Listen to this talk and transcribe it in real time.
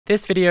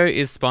This video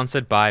is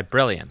sponsored by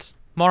Brilliant.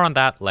 More on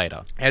that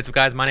later. Hey, what's up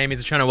guys, my name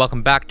is Achona.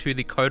 Welcome back to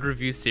the code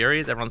review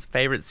series, everyone's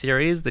favorite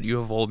series that you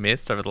have all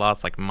missed over the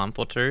last month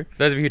or two. For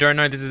those of you who don't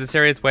know, this is the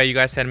series where you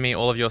guys send me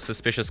all of your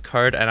suspicious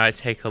code and I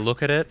take a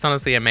look at it. It's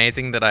honestly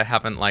amazing that I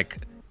haven't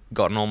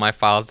gotten all my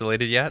files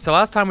deleted yet. So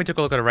last time we took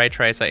a look at a ray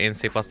tracer in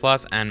C++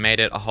 and made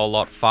it a whole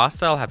lot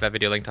faster. I'll have that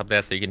video linked up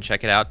there so you can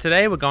check it out.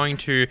 Today we're going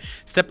to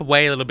step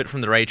away a little bit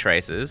from the ray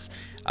tracers.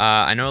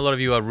 I know a lot of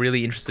you are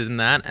really interested in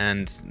that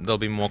and there'll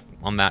be more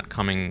on that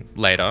coming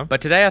later.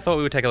 But today I thought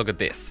we would take a look at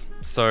this.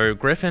 So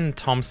Griffin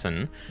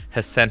Thompson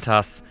has sent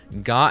us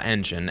Gar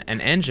Engine,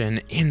 an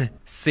engine in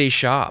C#.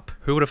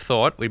 Who would have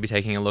thought we'd be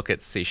taking a look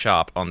at C#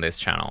 on this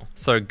channel?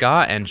 So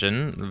Gar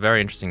Engine,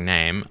 very interesting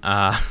name,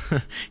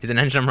 is an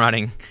engine I'm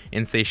writing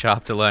in C#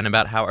 to learn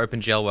about how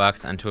OpenGL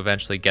works and to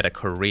eventually get a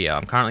career.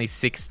 I'm currently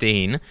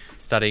 16,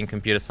 studying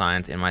computer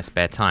science in my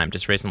spare time.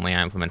 Just recently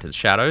I implemented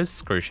shadows,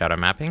 screw shadow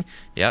mapping.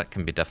 Yeah, it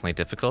can be definitely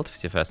difficult if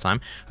it's your first time.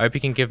 I hope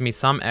you can give me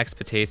some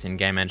expertise in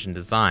game engine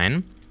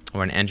design,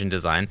 or in engine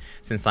design,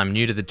 since I'm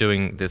new to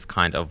doing this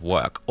kind of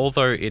work.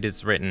 Although it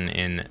is written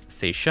in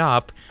C#,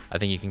 I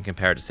think you can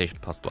compare it to C++.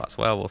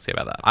 Well, we'll see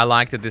about that. I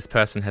like that this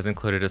person has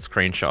included a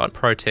screenshot.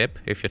 Pro tip,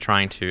 if you're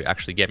trying to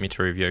actually get me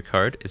to review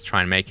code, is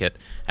try and make it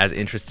as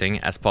interesting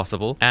as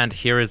possible. And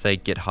here is a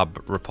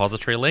GitHub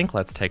repository link.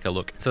 Let's take a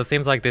look. So it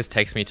seems like this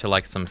takes me to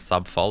some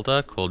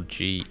subfolder called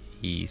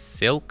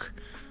GESilk.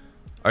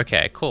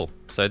 Okay, cool.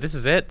 So this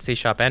is it. C#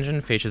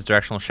 engine features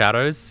directional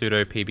shadows,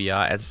 pseudo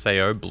PBR,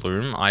 SSAO,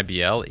 Bloom,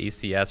 IBL,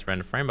 ECS,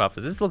 render frame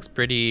buffers. This looks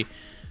pretty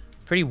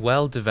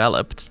well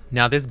developed.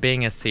 Now this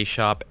being a C#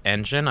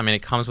 engine, I mean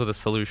it comes with a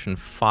solution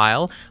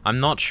file.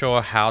 I'm not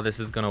sure how this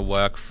is going to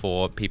work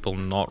for people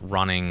not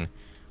running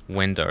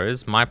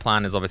Windows. My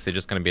plan is obviously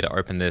just going to be to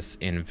open this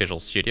in Visual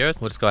Studio.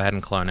 We'll just go ahead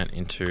and clone it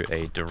into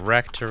a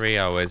directory.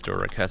 I always do a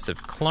recursive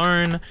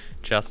clone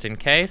just in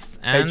case.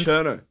 And hey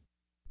Cherno,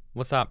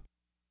 what's up?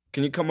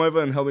 can you come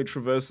over and help me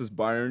traverse this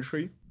binary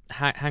tree?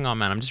 Hang on,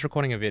 man. I'm just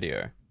recording a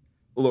video.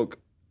 Look,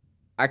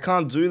 I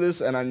can't do this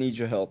and I need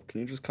your help.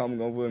 Can you just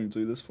come over and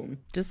do this for me?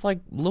 Just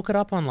look it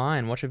up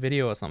online, watch a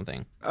video or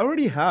something. I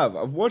already have.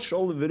 I've watched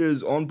all the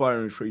videos on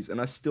binary trees and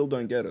I still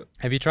don't get it.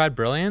 Have you tried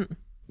Brilliant?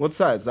 What's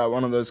that? Is that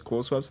one of those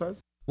course websites?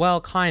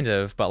 Well, kind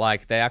of,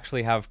 but they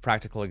actually have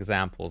practical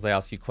examples. They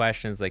ask you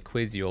questions, they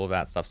quiz you, all of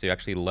that stuff, so you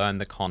actually learn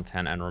the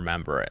content and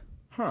remember it.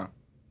 Huh.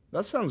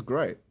 That sounds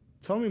great.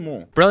 Tell me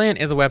more. Brilliant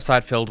is a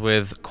website filled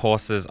with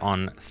courses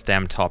on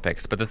STEM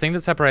topics, but the thing that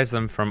separates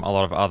them from a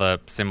lot of other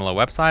similar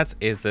websites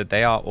is that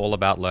they are all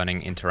about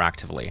learning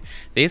interactively.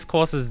 These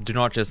courses do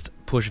not just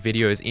push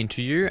videos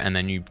into you and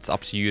then it's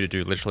up to you to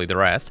do literally the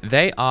rest.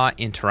 They are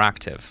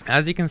interactive.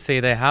 As you can see,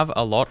 they have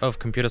a lot of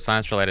computer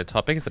science related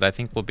topics that I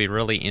think will be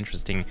really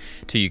interesting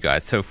to you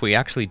guys. So if we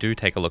actually do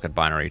take a look at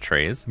binary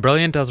trees,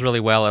 Brilliant does really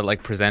well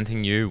at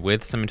presenting you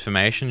with some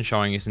information,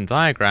 showing you some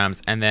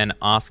diagrams, and then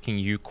asking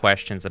you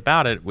questions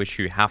about it, which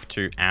you have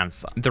to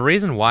answer. The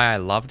reason why I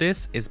love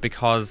this is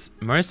because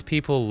most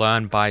people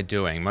learn by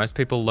doing. Most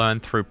people learn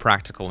through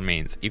practical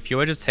means. If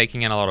you're just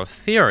taking in a lot of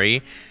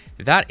theory,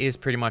 that is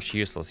pretty much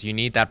useless. You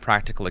need that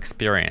practical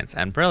experience,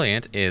 and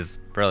Brilliant is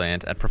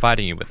brilliant at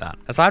providing you with that.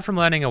 Aside from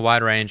learning a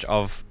wide range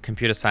of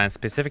computer science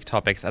specific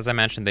topics, as I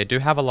mentioned, they do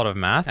have a lot of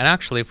math. And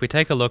actually, if we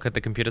take a look at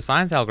the computer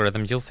science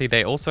algorithms, you'll see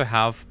they also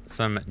have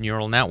some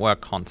neural network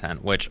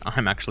content, which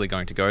I'm actually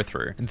going to go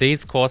through.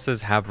 These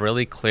courses have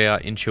really clear,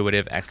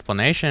 intuitive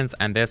explanations,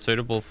 and they're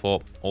suitable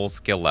for all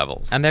skill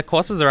levels. And their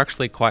courses are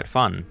actually quite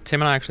fun.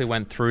 Tim and I actually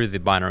went through the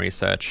binary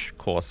search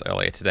course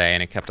earlier today,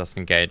 and it kept us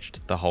engaged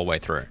the whole way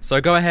through. So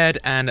go ahead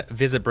and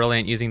visit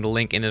Brilliant using the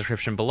link in the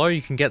description below.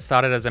 You can get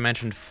started, as I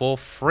mentioned, for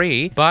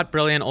free, but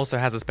Brilliant also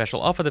has a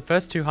special offer. The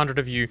first 200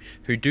 of you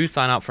who do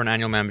sign up for an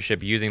annual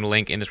membership using the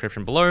link in the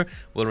description below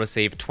will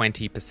receive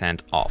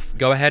 20% off.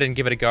 Go ahead and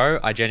give it a go.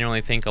 I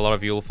genuinely think a lot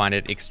of you will find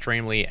it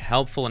extremely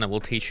helpful and it will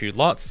teach you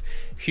lots.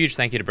 Huge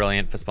thank you to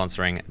Brilliant for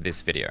sponsoring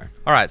this video.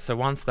 All right, so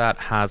once that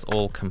has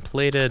all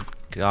completed,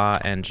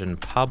 Gar Engine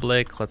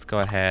public, let's go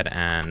ahead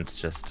and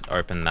just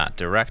open that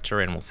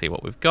directory and we'll see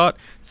what we've got.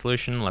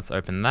 Solution, let's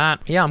open that.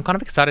 Yeah, I'm kind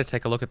of excited to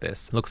take a look at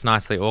this. Looks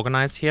nicely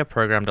organized here.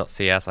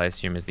 Program.cs, I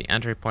assume, is the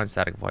entry point.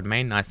 Static void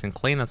main, nice and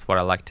clean. That's what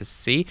I like to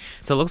see.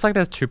 So it looks like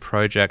there's two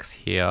projects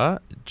here,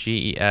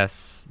 GESilk,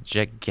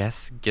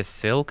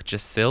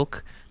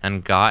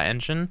 and Gar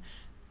Engine.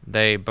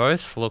 They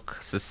both look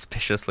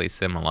suspiciously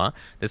similar.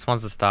 This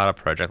one's the starter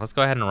project. Let's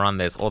go ahead and run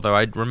this, although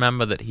I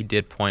remember that he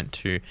did point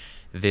to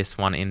this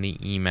one in the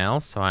email,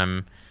 so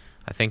I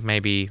think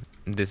maybe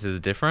this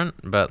is different,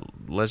 but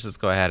let's just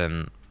go ahead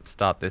and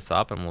start this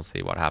up and we'll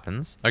see what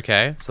happens.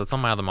 Okay, so it's on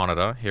my other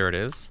monitor. Here it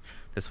is.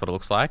 This is what it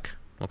looks like.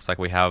 Looks like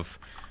we have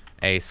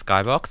a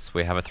skybox.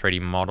 We have a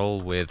 3D model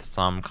with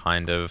some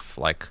kind of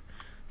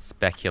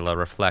specular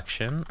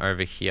reflection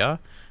over here.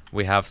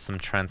 We have some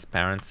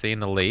transparency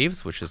in the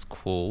leaves, which is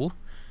cool.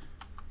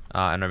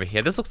 And over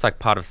here, this looks like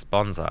part of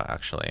Sponza,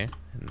 actually.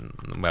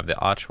 We have the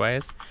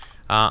archways.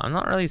 I'm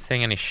not really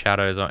seeing any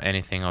shadows or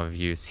anything of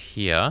use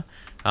here.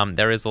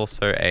 There is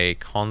also a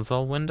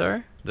console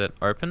window that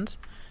opened.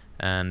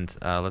 And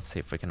let's see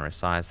if we can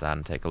resize that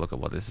and take a look at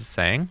what this is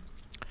saying.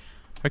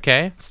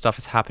 Okay, stuff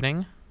is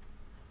happening.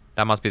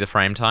 That must be the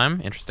frame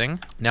time. Interesting.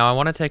 Now I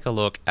want to take a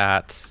look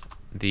at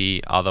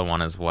the other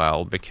one as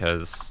well,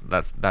 because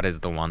that is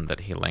the one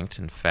that he linked,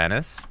 in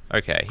fairness.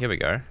 Okay, here we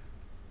go.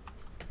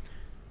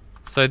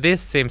 So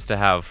this seems to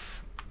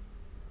have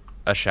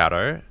a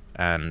shadow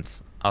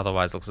and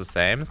otherwise looks the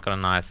same. It's got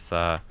a nice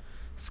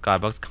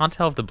skybox. Can't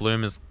tell if the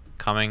bloom is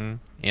coming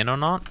in or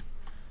not.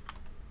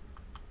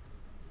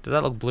 Does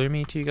that look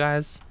bloomy to you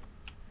guys?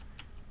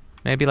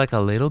 Maybe like a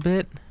little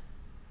bit?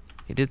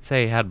 He did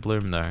say he had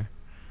bloom though.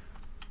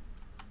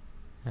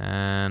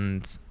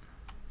 And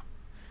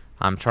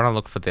I'm trying to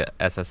look for the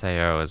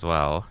SSAO as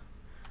well,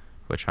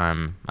 which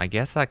I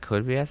guess that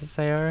could be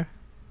SSAO.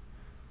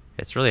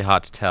 It's really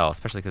hard to tell,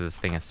 especially because this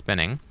thing is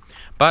spinning.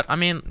 But I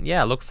mean,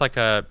 yeah, it looks like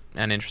an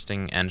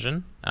interesting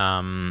engine. It's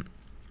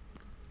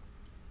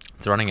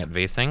running at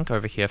VSync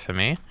over here for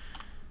me,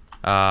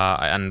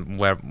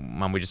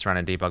 and we just ran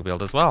a debug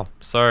build as well.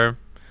 So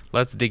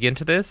let's dig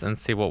into this and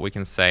see what we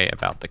can say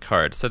about the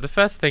code. So the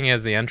first thing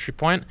is the entry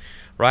point,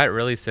 right?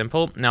 Really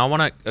simple. Now I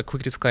want a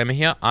quick disclaimer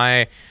here.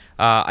 I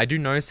do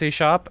know C#,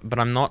 but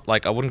I'm not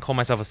I wouldn't call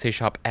myself a C#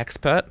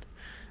 expert.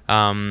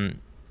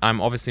 I'm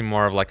obviously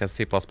more of like a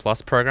C++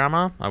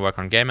 programmer. I work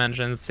on game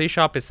engines. C#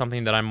 is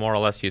something that I more or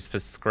less use for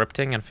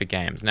scripting and for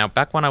games. Now,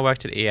 back when I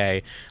worked at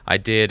EA, I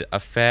did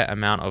a fair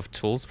amount of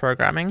tools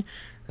programming.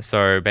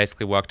 So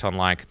basically worked on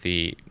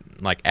the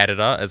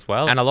editor as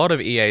well. And a lot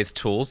of EA's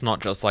tools, not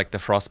just like the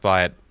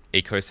Frostbite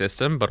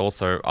ecosystem, but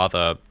also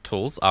other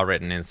tools are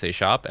written in C#,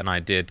 and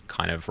I did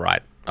kind of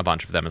write a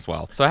bunch of them as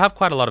well. So I have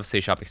quite a lot of C#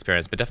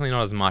 experience, but definitely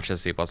not as much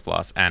as C++.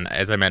 And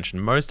as I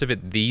mentioned, most of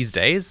it these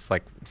days,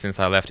 since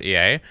I left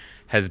EA,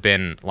 has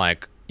been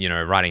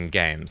writing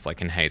games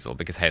in Hazel,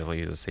 because Hazel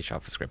uses C# for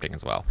scripting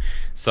as well.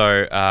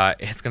 So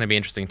it's going to be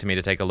interesting to me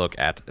to take a look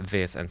at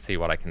this and see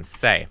what I can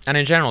say. And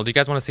in general, do you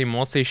guys want to see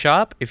more C#?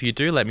 If you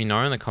do, let me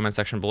know in the comment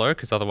section below,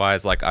 because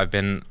otherwise I've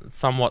been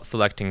somewhat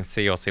selecting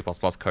C or C++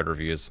 code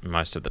reviews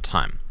most of the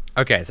time.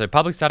 Okay, so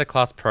public static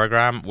class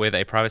program with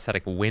a private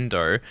static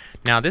window.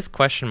 Now this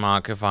question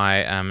mark, if I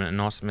am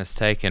not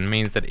mistaken,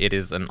 means that it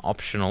is an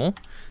optional.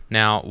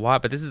 Now, why?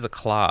 But this is a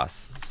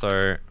class,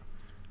 so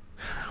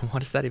what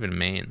does that even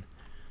mean?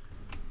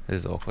 This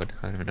is awkward.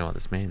 I don't even know what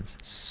this means.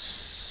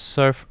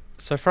 So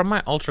from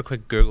my ultra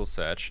quick Google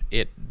search,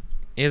 it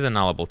is a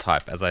nullable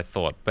type, as I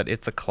thought, but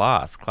it's a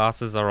class.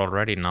 Classes are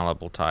already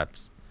nullable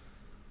types.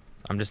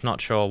 I'm just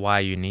not sure why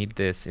you need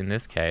this in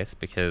this case,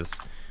 because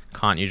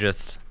can't you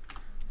just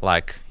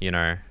a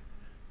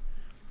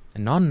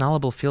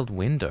non-nullable field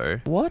window?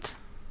 What?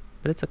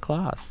 But it's a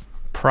class.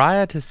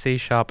 Prior to C#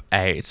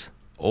 8,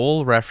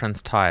 all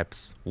reference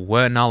types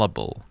were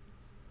nullable.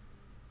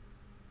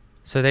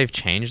 So they've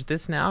changed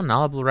this now?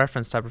 Nullable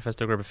reference type refers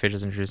to a group of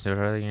features introduced to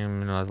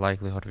the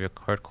likelihood of your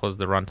code cause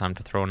the runtime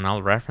to throw a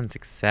null reference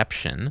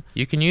exception.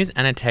 You can use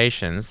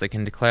annotations that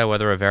can declare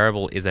whether a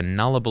variable is a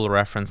nullable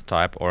reference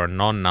type or a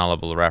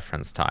non-nullable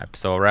reference type.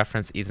 So a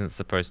reference isn't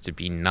supposed to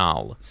be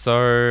null.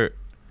 So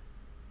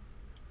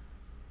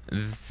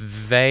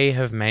they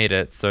have made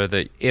it so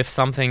that if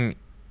something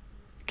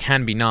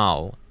can be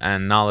null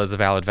and null is a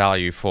valid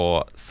value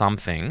for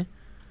something,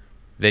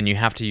 then you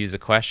have to use a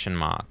question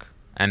mark,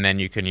 and then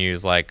you can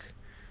use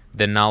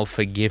the null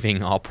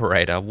forgiving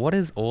operator. What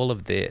is all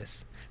of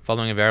this?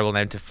 Following a variable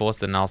name to force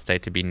the null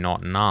state to be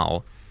not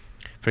null.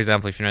 For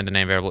example, if you know the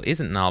name variable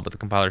isn't null but the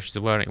compiler issues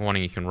a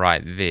warning, you can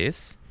write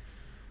this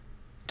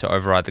to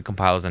override the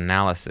compiler's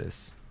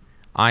analysis.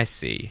 I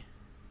see.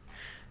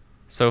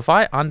 So if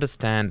I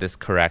understand this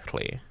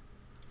correctly,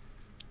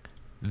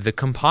 the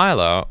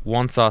compiler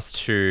wants us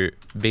to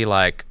be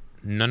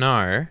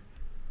no,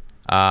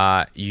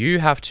 you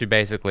have to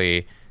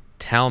basically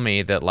tell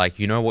me that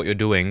you know what you're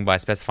doing by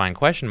specifying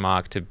question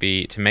mark to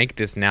make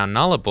this now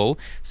nullable,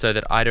 so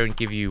that I don't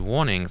give you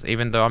warnings,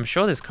 even though I'm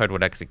sure this code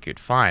would execute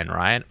fine,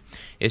 right?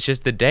 It's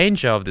just the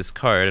danger of this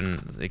code,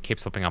 and it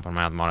keeps popping up on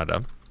my other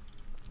monitor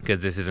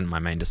because this isn't my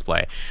main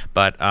display,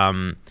 but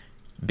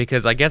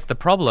because I guess the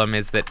problem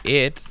is that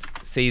it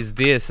sees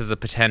this as a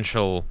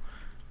potential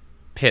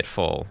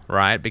pitfall,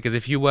 right? Because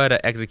if you were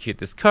to execute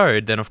this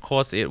code, then of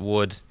course it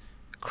would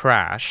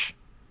crash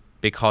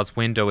because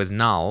window is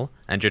null,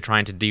 and you're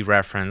trying to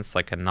dereference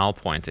a null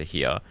pointer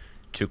here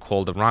to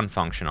call the run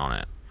function on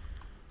it,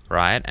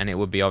 right? And it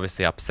would be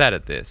obviously upset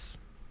at this.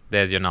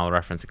 There's your null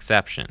reference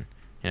exception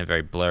in a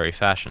very blurry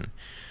fashion.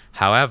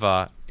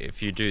 However,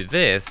 if you do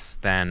this,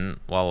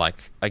 then, well,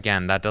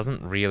 again, that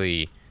doesn't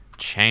really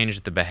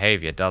change the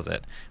behavior, does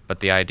it? But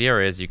the idea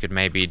is you could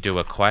maybe do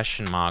a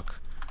question mark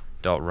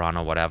dot run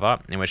or whatever,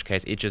 in which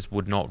case it just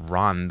would not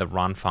run the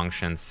run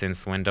function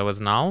since window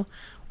is null.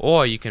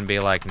 Or you can be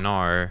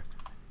no,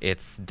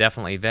 it's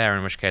definitely there,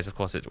 in which case of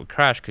course it would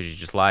crash because you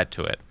just lied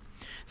to it.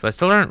 So I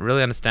still don't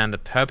really understand the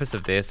purpose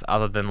of this,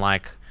 other than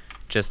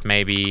just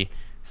maybe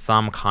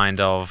some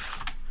kind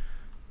of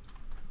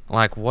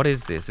what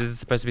is this? This is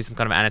supposed to be some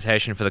kind of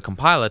annotation for the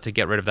compiler to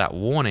get rid of that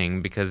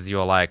warning, because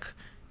you're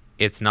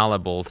it's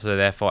nullable, so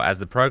therefore as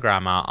the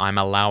programmer I'm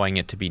allowing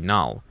it to be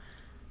null.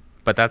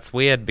 But that's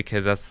weird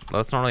because that's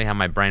not really how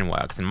my brain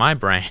works. In my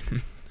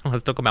brain,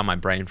 let's talk about my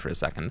brain for a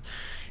second.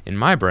 In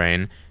my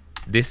brain,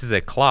 this is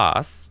a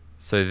class,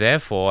 so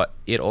therefore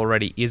it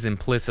already is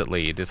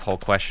implicitly this whole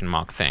question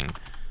mark thing,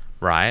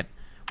 right?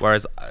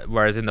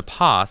 Whereas in the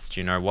past,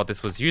 you know, what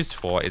this was used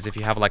for is if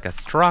you have like a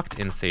struct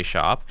in C#,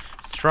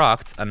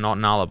 structs are not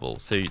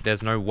nullable. So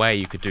there's no way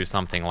you could do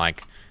something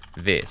like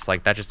this.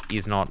 Like that just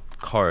is not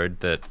code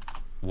that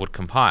would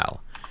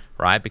compile,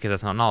 right? Because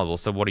that's not nullable.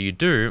 So what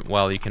do?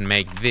 Well, you can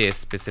make this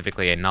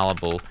specifically a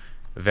nullable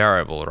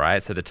variable,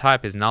 right? So the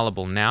type is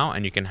nullable now,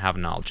 and you can have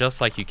null,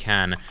 just like you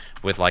can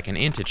with like an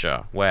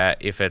integer, where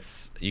if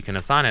it's, you can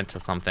assign it to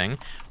something,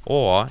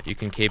 or you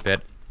can keep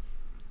it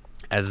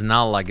as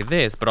null like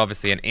this, but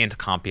obviously an int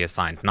can't be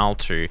assigned null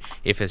to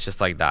if it's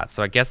just like that.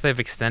 So I guess they've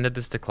extended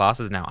this to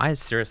classes now. I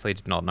seriously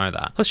did not know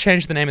that. Let's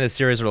change the name of the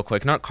series real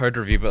quick. Not code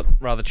review, but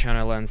rather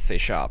Cherno learns C#.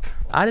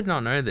 I did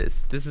not know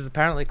this. This is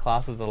apparently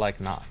classes are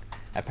like not.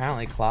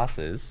 Apparently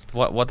classes,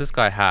 what this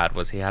guy had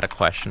was he had a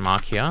question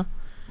mark here.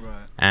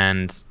 Right.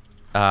 And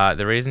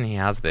the reason he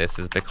has this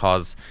is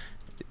because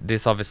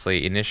this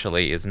obviously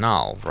initially is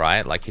null,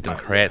 right? Like he didn't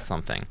create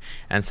something.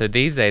 And so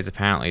these days,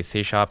 apparently, C#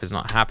 is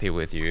not happy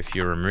with you if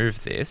you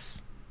remove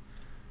this,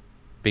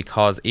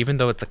 because even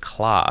though it's a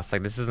class,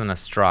 like this isn't a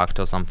struct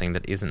or something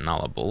that isn't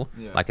nullable,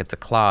 like it's a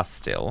class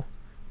still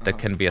that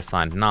can be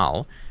assigned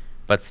null,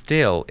 but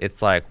still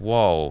it's like,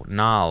 whoa,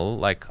 null,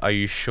 like, are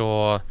you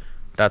sure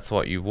that's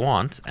what you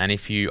want? And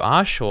if you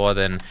are sure,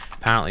 then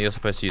apparently you're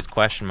supposed to use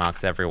question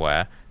marks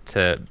everywhere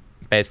to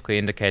basically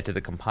indicate to the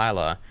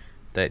compiler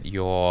that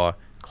your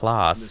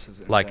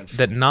class, like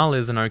that null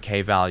is an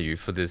okay value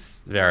for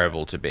this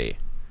variable to be.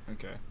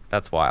 Okay.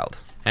 That's wild.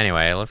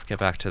 Anyway, let's get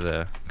back to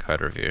the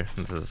code review.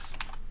 This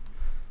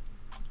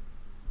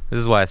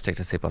is why I stick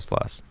to C++.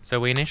 So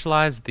we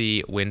initialize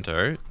the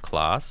window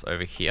class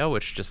over here,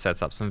 which just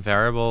sets up some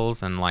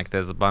variables, and like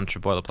there's a bunch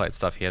of boilerplate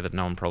stuff here that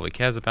no one probably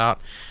cares about.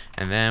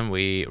 And then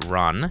we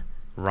run.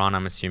 Run,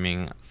 I'm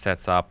assuming,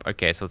 sets up,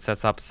 okay, so it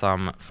sets up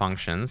some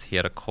functions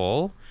here to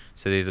call.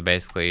 So these are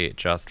basically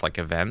just like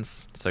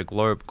events. So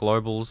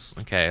globals,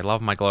 okay, I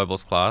love my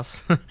globals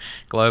class.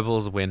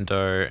 Globals,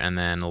 window, and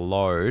then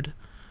load.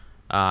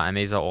 And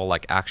these are all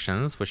like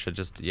actions, which are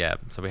just, yeah,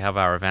 so we have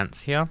our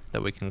events here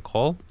that we can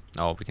call.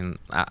 Or we can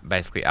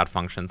basically add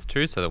functions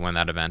to, so that when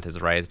that event is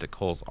raised, it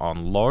calls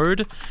on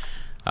load.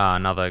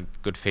 Another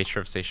good feature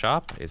of C#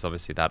 is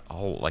obviously that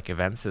whole like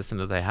event system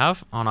that they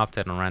have on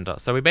update and render.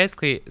 So we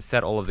basically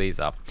set all of these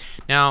up.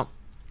 Now,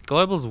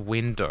 global's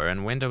window,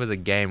 and window is a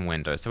game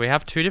window. So we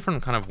have two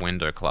different kind of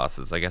window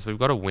classes. I guess we've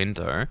got a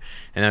window,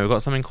 and then we've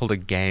got something called a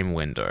game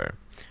window,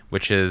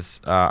 which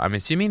is, I'm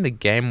assuming the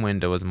game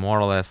window is more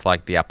or less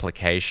like the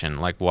application,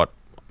 like what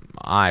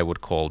I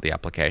would call the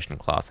application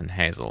class in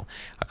Hazel.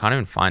 I can't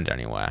even find it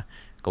anywhere.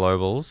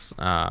 Globals,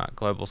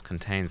 globals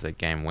contains a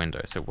game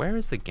window. So where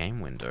is the game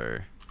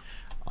window?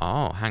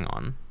 Oh, hang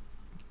on.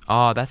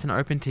 Oh, that's an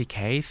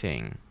OpenTK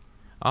thing.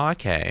 Oh,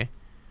 okay.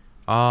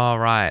 Oh,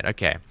 right,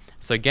 okay.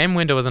 So game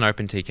window is an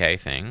OpenTK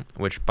thing,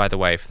 which, by the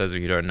way, for those of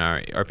you who don't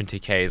know,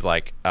 OpenTK is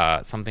like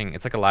something,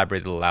 it's like a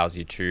library that allows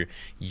you to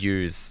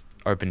use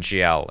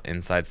OpenGL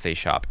inside C#.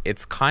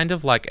 It's kind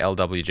of like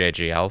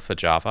LWJGL for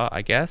Java,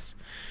 I guess.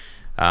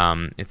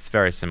 It's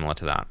very similar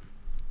to that.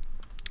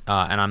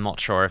 And I'm not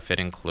sure if it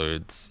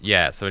includes,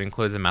 yeah, so it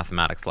includes a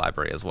mathematics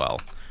library as well,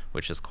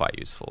 which is quite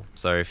useful.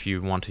 So if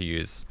you want to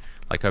use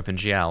like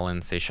OpenGL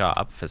in C#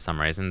 for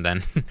some reason,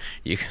 then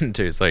you can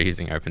do so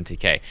using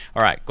OpenTK.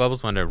 All right,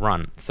 globals window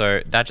run.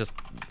 So that just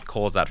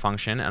calls that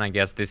function, and I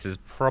guess this is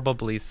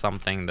probably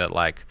something that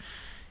like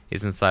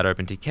is inside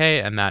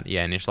OpenTK, and that,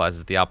 yeah,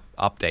 initializes the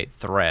update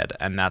thread,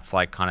 and that's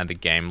like kind of the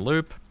game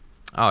loop.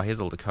 Oh, here's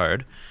all the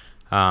code.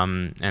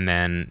 And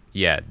then,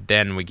 yeah,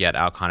 then we get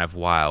our kind of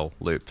while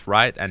loop,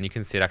 right? And you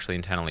can see it actually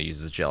internally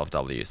uses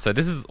GLFW. So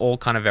this is all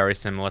kind of very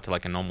similar to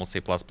like a normal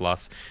C++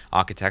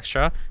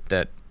 architecture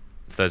that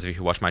those of you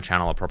who watch my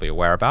channel are probably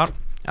aware about.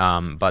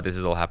 But this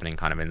is all happening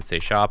kind of in C#,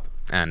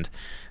 and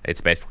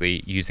it's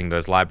basically using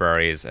those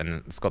libraries,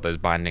 and it's got those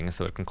bindings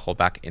so it can call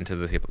back into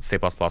the C++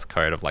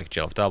 code of like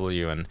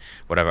GLFW and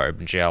whatever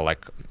OpenGL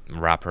like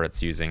wrapper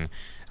it's using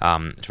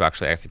to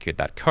actually execute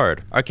that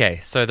code. Okay,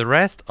 so the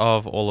rest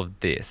of all of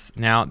this.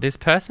 Now, this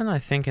person, I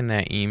think in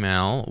their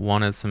email,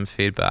 wanted some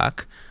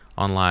feedback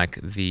on like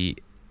the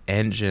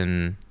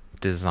engine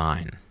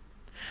design,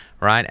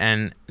 right?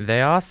 And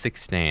they are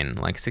 16.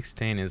 Like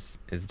 16 is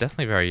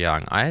definitely very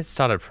young. I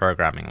started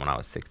programming when I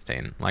was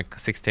 16. Like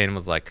 16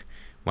 was like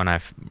when I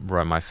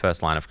wrote my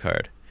first line of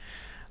code.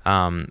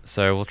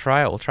 So we'll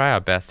try our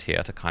best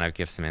here to kind of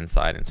give some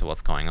insight into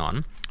what's going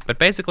on. But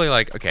basically,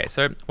 like, okay,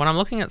 so when I'm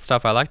looking at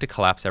stuff, I like to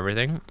collapse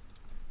everything.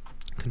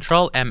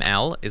 Control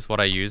ML is what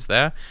I use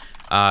there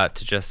to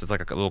just, it's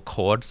like a little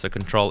chord. So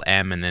Control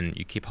M, and then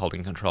you keep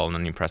holding Control, and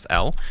then you press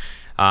L.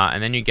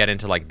 And then you get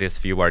into like this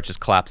view where it just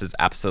collapses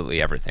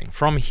absolutely everything.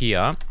 From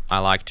here, I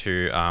like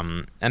to,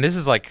 and this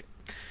is like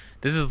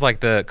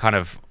the kind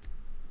of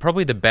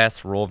probably the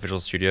best raw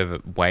Visual Studio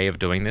way of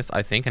doing this,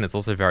 I think, and it's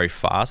also very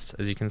fast,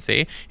 as you can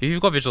see. If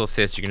you've got Visual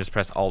Assist, you can just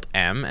press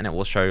Alt-M and it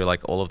will show you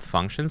like all of the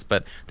functions,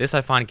 but this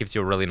I find gives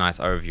you a really nice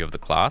overview of the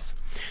class.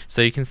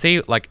 So you can see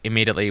like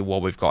immediately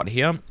what we've got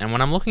here, and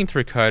when I'm looking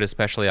through code,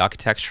 especially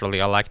architecturally,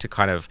 I like to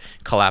kind of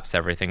collapse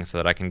everything so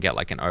that I can get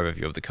like an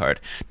overview of the code.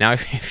 Now,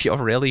 if you're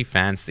really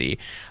fancy,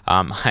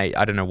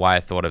 I don't know why I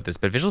thought of this,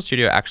 but Visual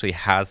Studio actually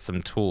has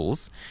some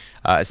tools,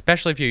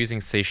 especially if you're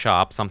using C#,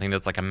 something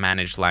that's like a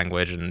managed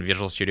language, and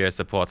Visual Studio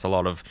supports a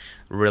lot of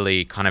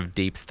really kind of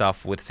deep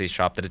stuff with C#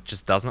 that it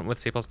just doesn't with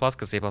C++,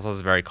 because C++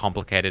 is very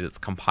complicated, it's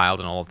compiled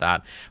and all of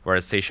that,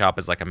 whereas C#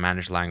 is like a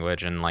managed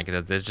language, and like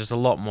there's just a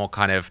lot more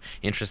kind of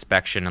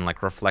introspection and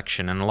like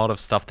reflection and a lot of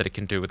stuff that it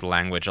can do with the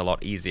language a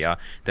lot easier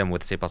than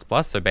with C++.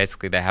 So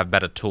basically they have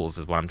better tools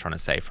is what I'm trying to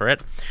say for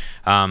it.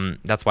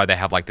 That's why they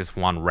have like this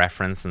one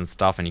reference and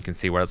stuff, and you can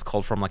see where it's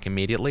called from like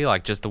immediately,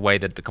 like just the way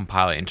that the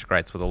compiler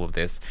integrates with all of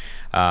this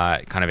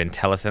kind of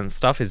intelligent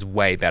stuff is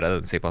way better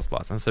than C++.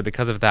 And so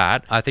because of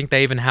that, I think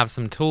they even have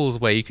some tools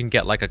where you can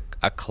get like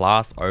a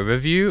class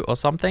overview or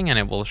something, and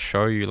it will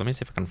show you. Let me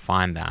see if I can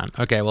find that.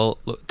 Okay, well,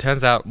 look,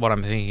 turns out what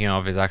I'm thinking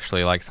of is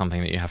actually like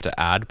something that you have to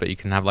add, but you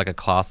can have like a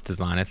class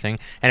designer thing.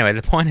 Anyway,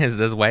 the point is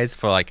there's ways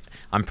for like,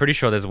 I'm pretty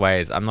sure there's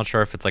ways, I'm not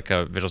sure if it's like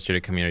a Visual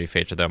Studio community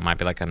feature, though it might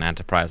be like an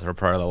enterprise or a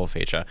pro level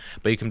feature,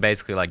 but you can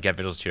basically like get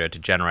Visual Studio to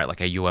generate like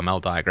a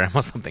UML diagram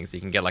or something, so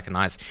you can get like a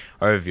nice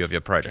overview of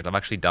your project. I've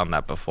actually done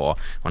that before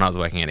when I was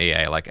working at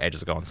EA like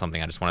ages ago on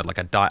something. I just wanted like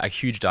a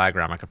huge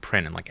diagram I could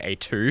print in like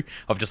A2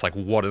 of just like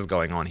what is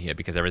going on here,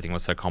 because everything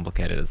was so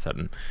complicated at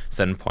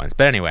certain points.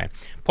 But anyway,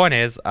 point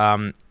is,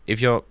 if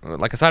you're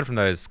like, aside from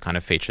those kind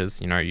of features,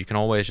 you know, you can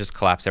always just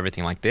collapse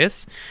everything like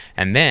this,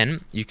 and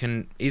then you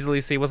can easily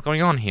see what's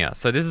going on here.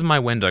 So this is my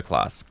window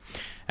class,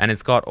 and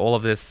it's got all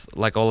of this,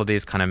 like all of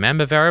these kind of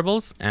member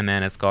variables, and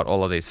then it's got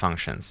all of these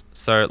functions.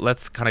 So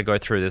let's kind of go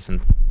through this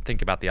and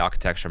think about the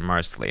architecture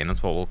mostly, and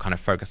that's what we'll kind of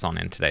focus on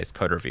in today's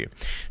code review.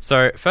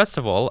 So first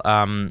of all,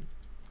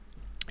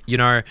 you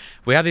know,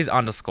 we have these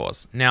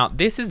underscores. Now,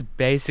 this is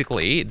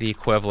basically the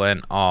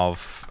equivalent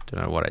of, I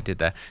don't know what I did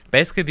there,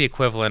 basically the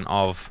equivalent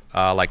of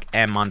like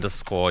M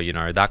underscore, you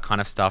know, that kind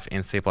of stuff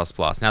in C++.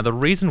 Now, the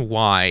reason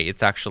why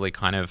it's actually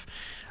kind of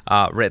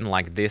written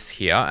like this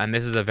here, and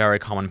this is a very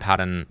common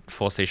pattern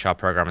for C#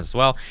 programmers as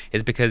well,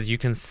 is because you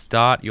can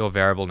start your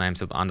variable names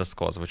with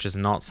underscores, which is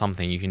not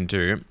something you can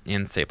do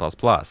in C++.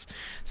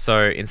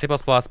 So in C++,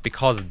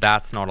 because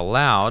that's not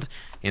allowed,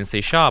 in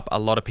C#, a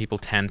lot of people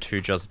tend to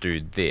just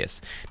do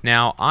this.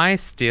 Now, I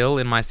still,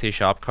 in my C#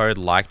 code,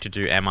 like to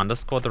do M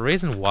underscore. The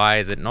reason why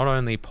is it not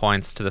only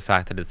points to the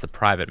fact that it's a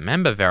private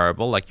member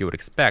variable, like you would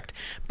expect,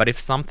 but if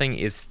something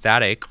is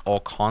static or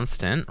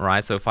constant,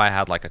 right? So if I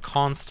had like a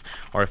const,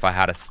 or if I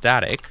had a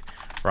static,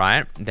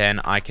 right,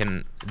 then I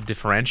can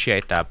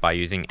differentiate that by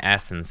using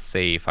S and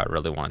C if I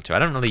really wanted to. I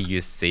don't really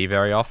use C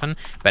very often,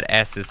 but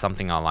S is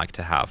something I like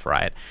to have,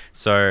 right?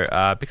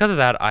 So because of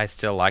that, I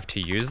still like to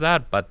use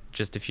that, but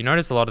just if you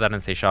notice a lot of that in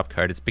C#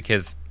 code, it's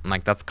because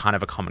like that's kind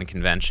of a common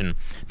convention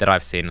that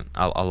I've seen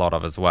a lot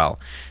of as well.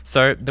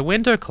 So the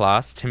window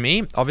class, to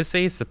me,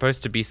 obviously is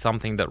supposed to be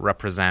something that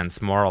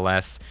represents more or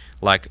less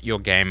like your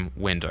game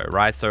window,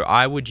 right? So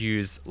I would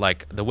use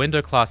like the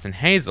window class in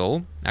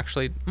Hazel.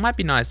 Actually, it might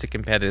be nice to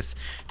compare this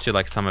to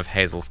like some of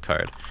Hazel's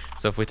code.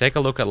 So if we take a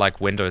look at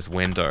like Windows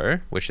window,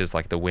 which is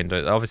like the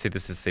window, obviously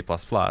this is C++,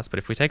 but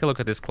if we take a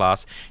look at this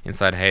class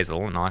inside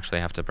Hazel, and I'll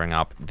actually have to bring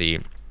up the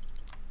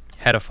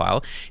header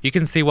file, you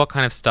can see what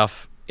kind of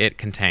stuff it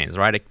contains,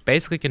 right? It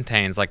basically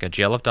contains like a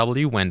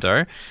GLFW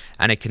window,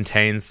 and it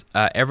contains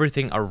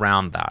everything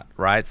around that,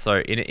 right?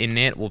 So in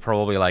it, we'll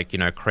probably like, you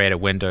know, create a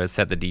window,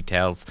 set the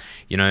details,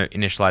 you know,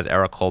 initialize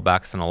error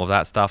callbacks and all of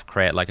that stuff,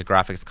 create like a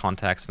graphics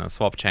context and a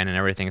swap chain and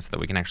everything so that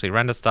we can actually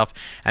render stuff,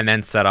 and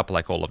then set up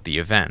like all of the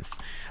events.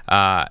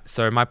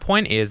 So my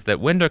point is that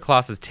window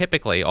classes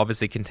typically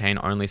obviously contain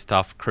only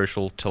stuff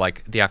crucial to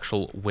like the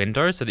actual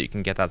window so that you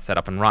can get that set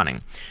up and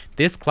running.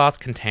 This class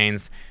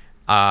contains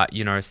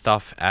you know,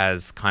 stuff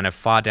as kind of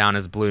far down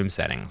as Bloom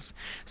settings.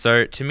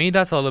 So to me,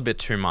 that's a little bit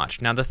too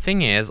much. Now, the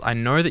thing is, I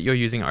know that you're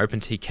using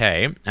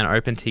OpenTK, and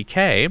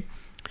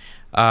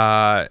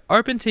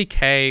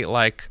OpenTK,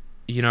 like,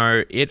 you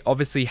know, it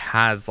obviously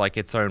has like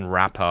its own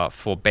wrapper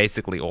for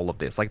basically all of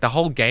this. Like the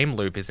whole game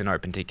loop is in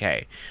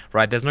OpenTK,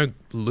 right? There's no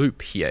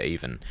loop here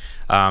even.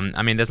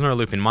 I mean, there's no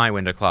loop in my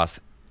window class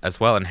as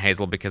well in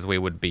Hazel, because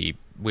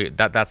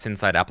that's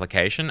inside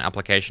application.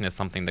 Application is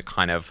something that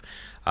kind of,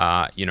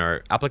 you know,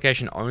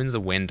 application owns a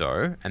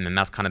window, and then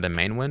that's kind of the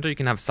main window. You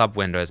can have sub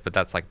windows, but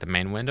that's like the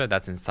main window.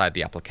 That's inside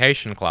the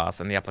application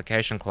class, and the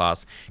application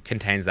class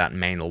contains that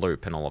main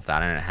loop and all of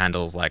that, and it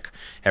handles like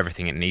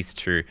everything it needs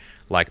to.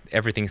 Like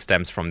everything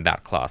stems from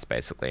that class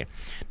basically.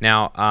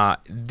 Now,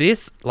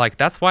 this, like,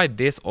 that's why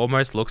this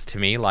almost looks to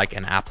me like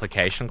an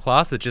application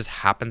class that just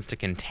happens to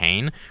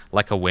contain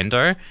like a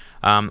window.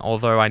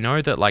 Although I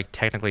know that, like,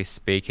 technically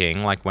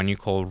speaking, like when you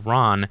call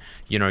run,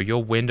 you know,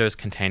 your windows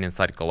contain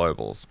inside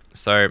globals.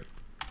 So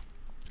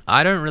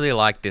I don't really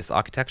like this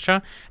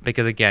architecture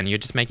because, again, you're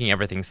just making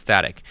everything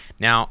static.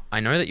 Now, I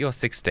know that you're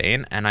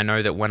 16, and I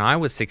know that when I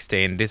was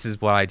 16, this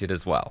is what I did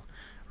as well,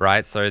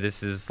 right? So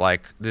this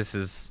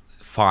is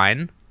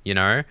fine, you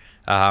know.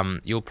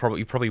 You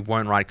probably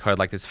won't write code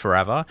like this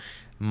forever.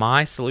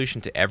 My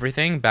solution to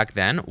everything back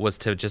then was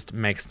to just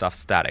make stuff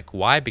static.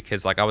 Why?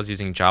 Because like I was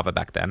using Java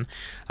back then,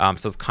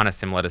 so it's kind of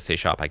similar to C#,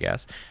 I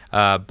guess.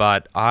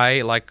 But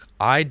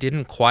I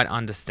didn't quite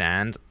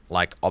understand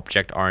like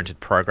object-oriented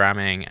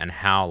programming and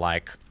how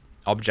like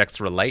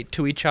objects relate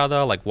to each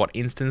other, like what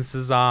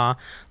instances are,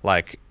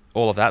 like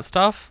all of that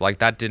stuff. Like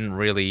that didn't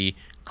really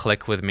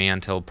click with me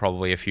until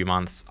probably a few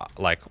months,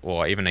 like,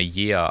 or even a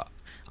year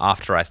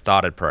after I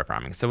started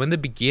programming. So in the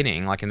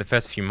beginning, like in the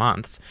first few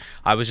months,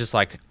 I was just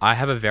like, I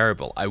have a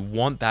variable. I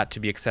want that to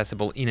be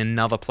accessible in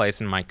another place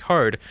in my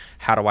code.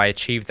 How do I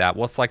achieve that?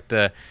 What's like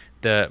the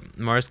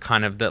most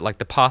kind of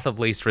the path of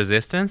least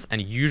resistance?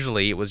 And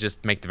usually it was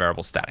just make the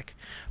variable static,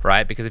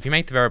 right? Because if you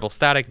make the variable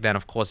static, then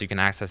of course you can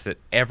access it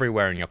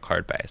everywhere in your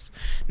code base.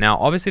 Now,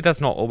 obviously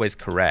that's not always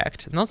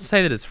correct. Not to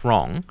say that it's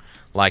wrong.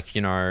 Like,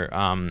 you know,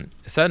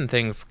 certain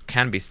things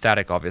can be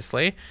static,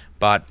 obviously,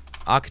 but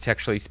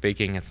architecturally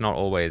speaking, it's not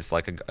always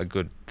like a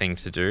good thing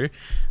to do,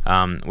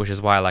 which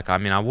is why, like, I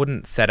mean, I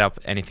wouldn't set up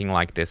anything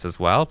like this as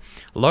well.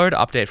 Load,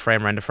 update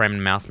frame, render frame,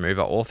 and mouse move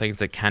are all things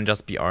that can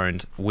just be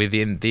owned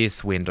within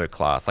this window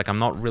class. Like, I'm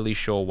not really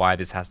sure why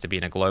this has to be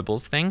in a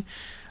globals thing.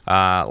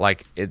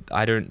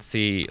 I don't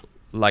see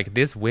like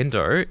this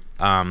window,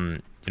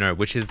 you know,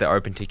 which is the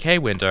OpenTK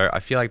window. I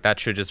feel like that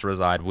should just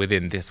reside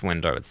within this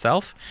window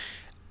itself,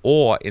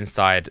 or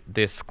inside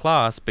this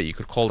class, but you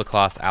could call the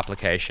class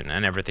application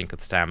and everything could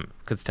stem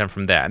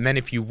from there. And then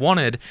if you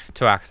wanted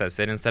to access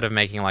it, instead of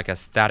making like a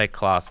static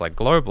class like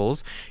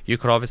globals, you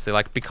could obviously,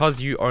 like,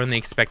 because you only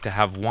expect to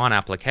have one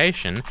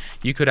application,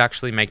 you could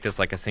actually make this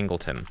like a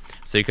singleton.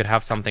 So you could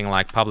have something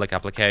like public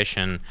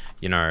application,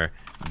 you know,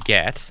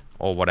 get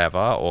or whatever,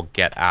 or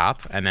get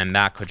app, and then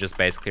that could just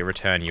basically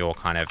return your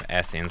kind of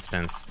S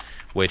instance,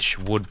 which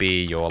would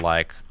be your,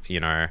 like,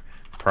 you know,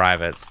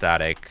 private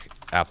static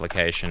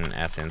application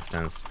S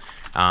instance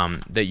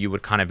that you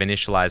would kind of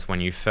initialize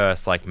when you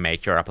first like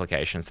make your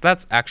application. So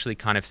that's actually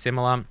kind of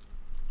similar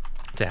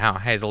to how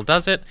Hazel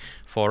does it.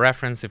 For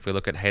reference, if we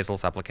look at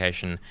Hazel's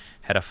application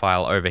header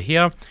file over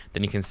here,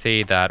 then you can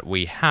see that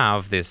we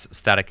have this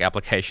static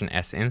application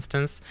S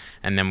instance,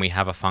 and then we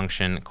have a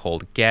function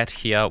called get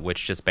here,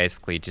 which just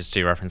basically just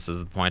dereferences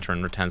the pointer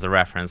and returns a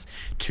reference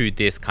to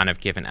this kind of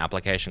given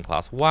application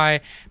class.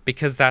 Why?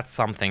 Because that's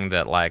something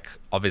that, like,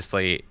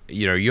 obviously,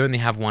 you know, you only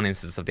have one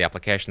instance of the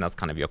application. That's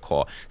kind of your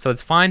core. So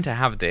it's fine to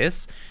have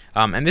this.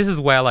 And this is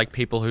where, like,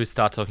 people who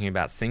start talking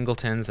about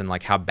singletons and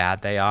like how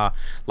bad they are,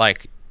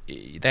 like,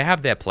 they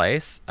have their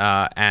place,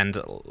 and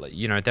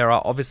you know, there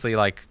are obviously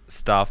like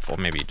stuff, or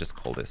maybe you just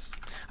call this,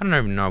 I don't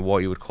even know what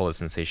you would call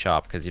this in C#,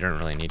 because you don't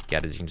really need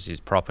getters. You can just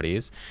use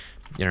properties.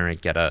 You don't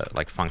need getter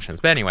like functions.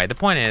 But anyway, the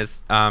point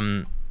is,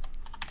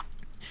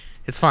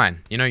 it's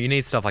fine. You know, you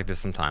need stuff like this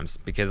sometimes,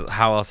 because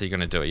how else are you going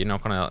to do it? You're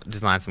not going to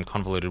design some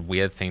convoluted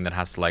weird thing that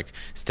has to like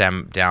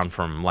stem down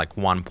from like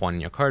one point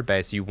in your code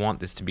base. You want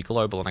this to be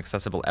global and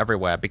accessible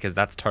everywhere, because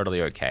that's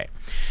totally okay.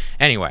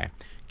 Anyway,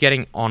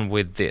 getting on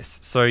with this.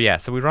 So yeah,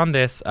 so we run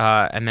this,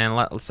 and then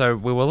so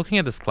we were looking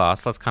at this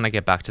class. Let's kind of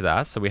get back to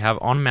that. So we have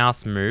on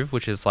mouse move,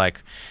 which is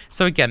like,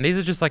 so again, these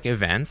are just like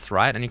events,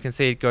 right? And you can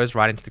see it goes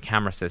right into the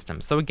camera system.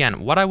 So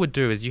again, what I would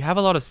do is, you have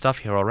a lot of stuff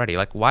here already.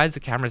 Like, why is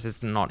the camera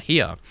system not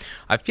here?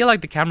 I feel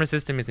like the camera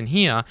system isn't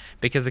here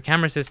because the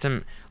camera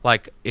system,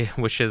 like,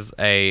 which is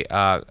a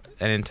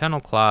an internal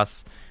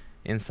class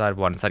inside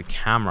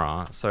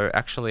camera. So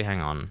actually, hang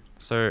on.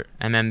 So,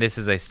 and then this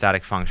is a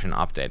static function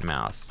update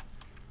mouse.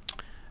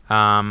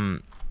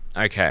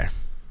 Okay.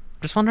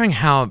 Just wondering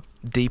how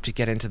deep to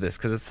get into this,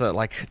 because it's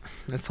like,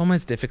 it's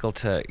almost difficult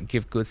to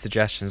give good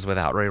suggestions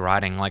without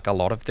rewriting like a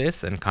lot of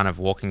this and kind of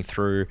walking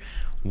through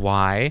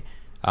why,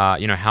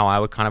 you know, how I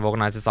would kind of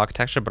organize this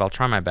architecture, but I'll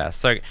try my best.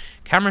 So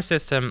camera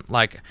system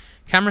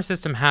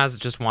has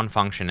just one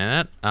function in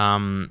it,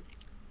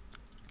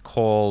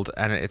 called,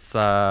 and it's,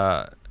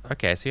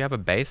 okay, so you have a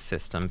base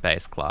system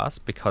base class,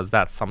 because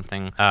that's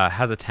something,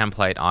 has a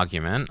template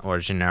argument or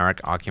a generic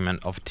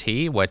argument of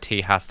t, where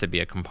t has to be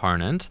a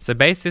component. So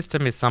base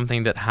system is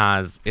something that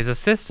is a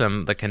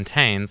system that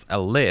contains a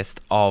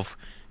list of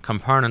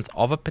components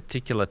of a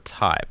particular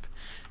type.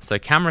 So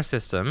camera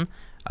system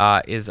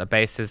is a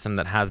base system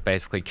that has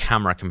basically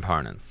camera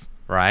components,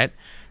 right?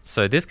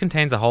 So this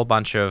contains a whole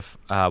bunch of,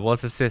 well,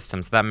 it's a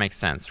system, so that makes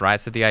sense, right?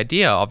 So the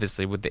idea,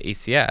 obviously, with the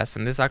ECS,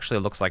 and this actually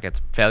looks like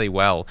it's fairly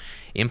well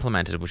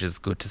implemented, which is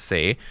good to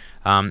see,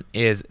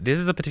 is this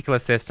is a particular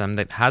system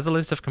that has a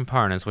list of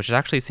components, which it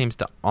actually seems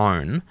to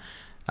own,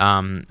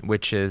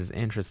 which is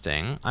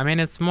interesting. I mean,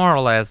 it's more or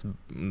less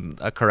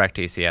a correct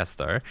ECS,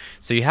 though.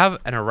 So you have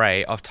an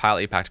array of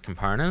tightly packed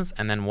components,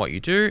 and then what you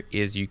do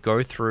is you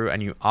go through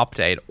and you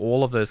update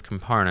all of those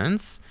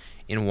components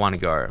in one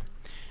go.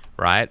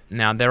 Right?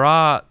 Now, there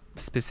are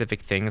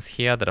specific things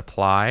here that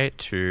apply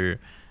to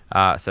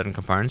certain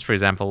components. For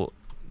example,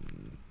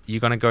 you're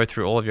going to go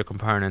through all of your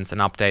components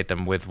and update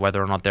them with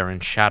whether or not they're in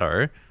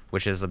shadow,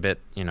 which is a bit,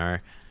 you know,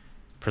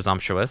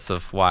 presumptuous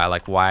of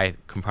why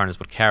components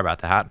would care about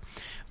that.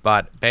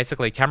 But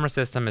basically, camera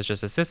system is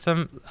just a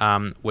system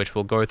which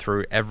will go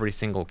through every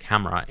single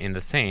camera in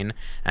the scene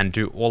and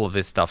do all of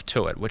this stuff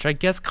to it, which I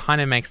guess kind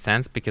of makes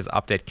sense because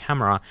update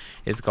camera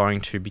is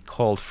going to be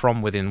called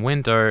from within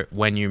window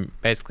when you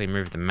basically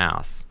move the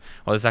mouse.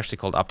 Well, it's actually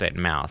called update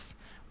mouse.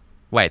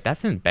 Wait,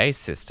 that's in base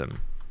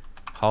system.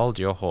 Hold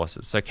your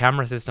horses. So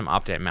camera system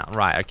update mouse.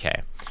 Right,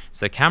 okay.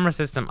 So camera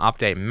system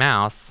update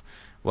mouse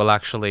will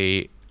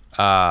actually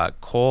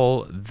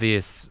call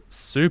this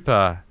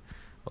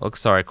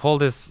call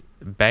this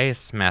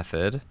base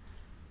method,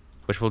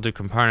 which will do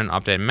component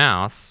update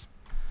mouse.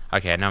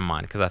 Okay, never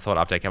mind, because I thought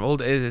update camera.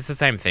 Well, it's the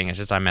same thing. It's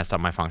just I messed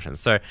up my functions.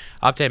 So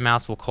update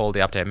mouse will call the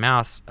update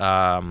mouse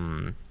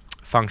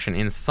function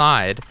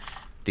inside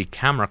the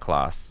camera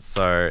class.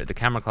 So the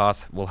camera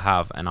class will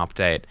have an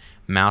update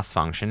mouse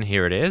function.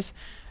 Here it is.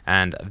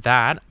 And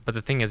that, but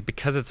the thing is,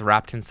 because it's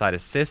wrapped inside a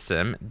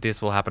system,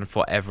 this will happen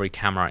for every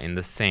camera in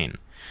the scene.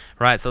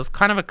 Right, so it's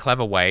kind of a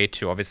clever way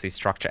to obviously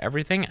structure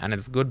everything, and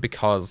it's good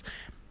because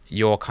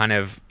you're kind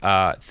of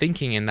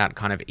thinking in that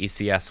kind of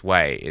ECS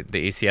way,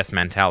 the ECS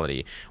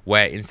mentality,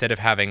 where instead of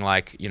having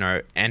like, you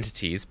know,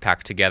 entities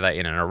packed together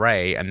in an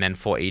array, and then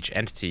for each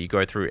entity, you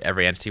go through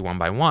every entity one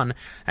by one,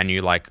 and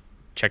you like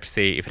check to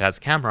see if it has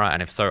a camera,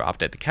 and if so,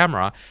 update the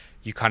camera.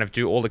 You kind of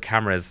do all the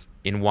cameras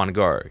in one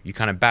go. You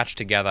kind of batch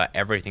together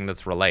everything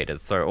that's related.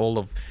 So all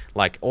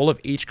of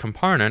each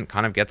component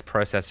kind of gets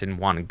processed in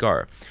one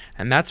go.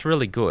 And that's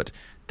really good.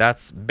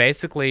 That's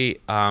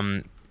basically,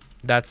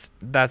 that's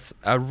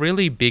a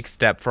really big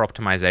step for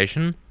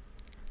optimization,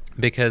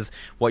 because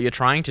what you're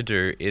trying to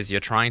do is you're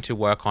trying to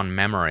work on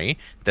memory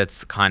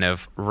that's kind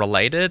of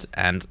related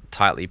and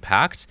tightly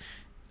packed,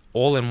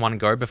 all in one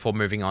go before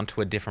moving on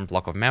to a different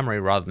block of memory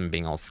rather than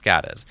being all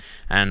scattered.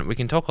 And we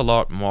can talk a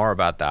lot more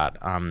about that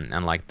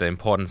and like the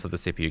importance of the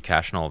CPU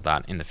cache and all of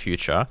that in the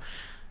future.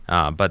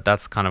 But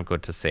that's kind of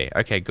good to see.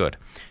 Okay, good.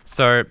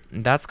 So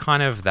that's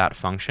kind of that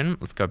function.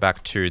 Let's go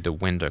back to the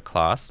window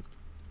class.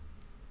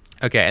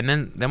 Okay, and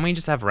then we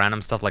just have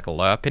random stuff like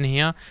lerp in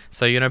here.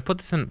 So, you know, put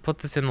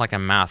this in like a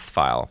math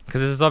file,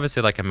 because this is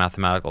obviously like a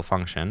mathematical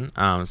function.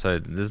 So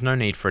there's no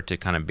need for it to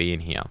kind of be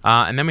in here.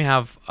 And then we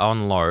have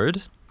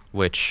onload,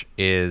 which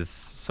is,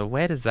 so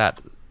where does that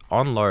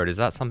onload, is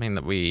that something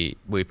that we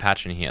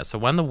patch in here? So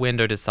when the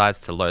window decides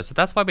to load, so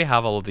that's why we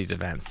have all of these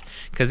events,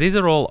 because these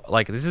are all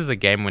like, this is a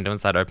game window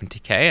inside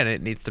OpenTK, and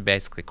it needs to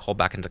basically call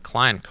back into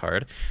client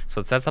code.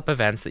 So it sets up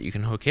events that you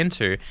can hook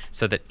into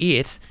so that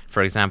it,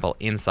 for example,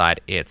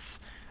 inside its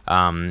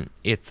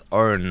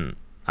own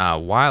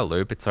while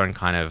loop, its own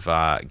kind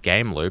of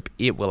game loop,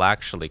 it will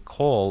actually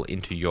call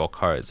into your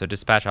code. So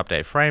dispatch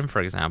update frame, for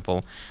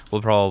example,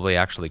 will probably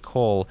actually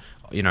call,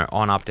 you know,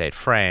 on update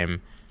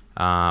frame,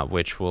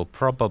 which will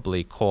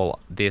probably call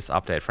this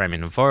update frame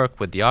invoke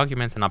with the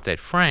arguments, and update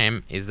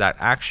frame is that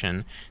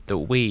action that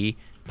we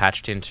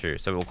patched into.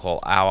 So we'll call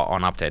our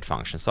on update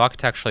function. So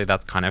architecturally,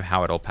 that's kind of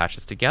how it all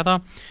patches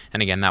together.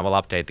 And again, that will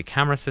update the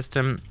camera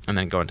system and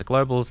then go into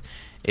globals.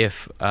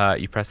 If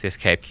you press the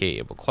escape key,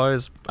 it will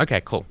close.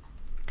 Okay, cool.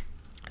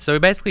 So we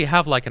basically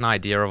have like an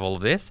idea of all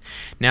of this.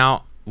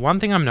 Now, one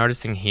thing I'm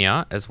noticing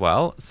here as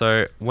well,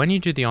 so when you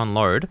do the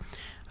onload,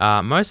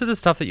 most of the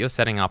stuff that you're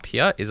setting up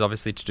here is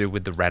obviously to do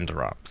with the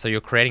renderer. So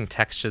you're creating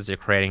textures, you're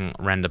creating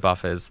render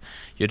buffers,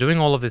 you're doing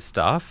all of this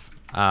stuff,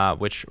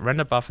 which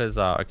render buffers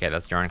are, okay,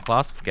 that's your own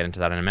class, we'll get into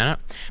that in a minute.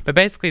 But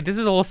basically, this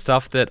is all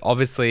stuff that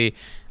obviously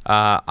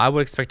I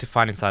would expect to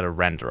find inside a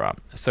renderer.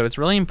 So it's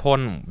really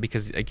important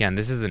because, again,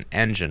 this is an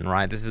engine,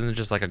 right? This isn't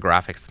just like a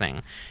graphics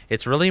thing.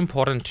 It's really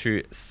important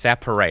to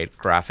separate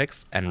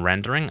graphics and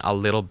rendering a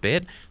little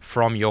bit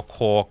from your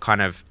core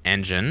kind of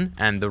engine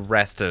and the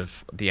rest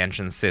of the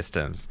engine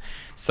systems.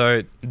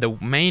 So the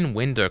main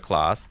window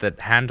class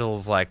that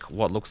handles like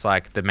what looks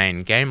like the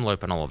main game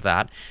loop and all of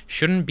that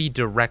shouldn't be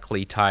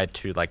directly tied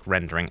to like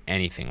rendering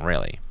anything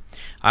really.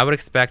 I would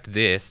expect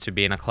this to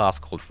be in a class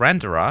called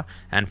renderer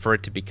and for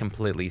it to be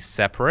completely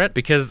separate,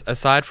 because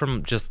aside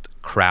from just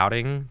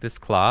crowding this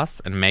class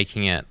and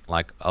making it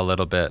like a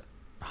little bit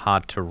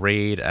hard to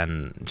read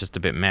and just a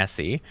bit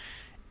messy,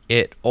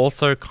 it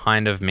also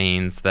kind of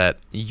means that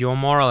you're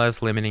more or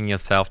less limiting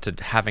yourself to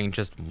having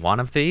just one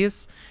of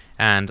these.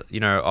 And, you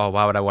know, oh,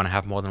 why would I want to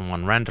have more than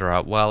one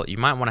renderer? Well, you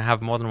might want to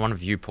have more than one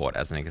viewport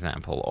as an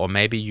example, or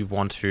maybe you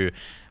want to,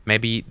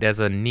 maybe there's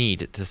a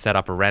need to set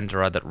up a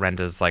renderer that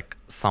renders like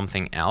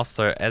something else.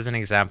 So as an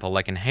example,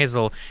 like in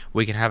Hazel,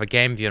 we can have a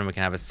game view and we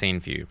can have a scene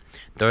view.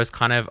 Those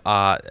kind of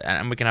are,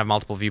 and we can have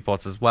multiple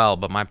viewports as well.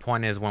 But my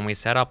point is, when we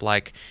set up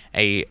like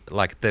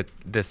the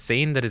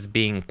scene that is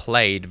being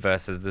played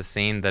versus the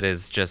scene that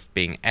is just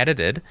being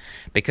edited,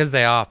 because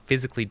they are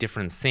physically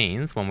different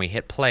scenes, when we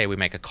hit play, we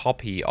make a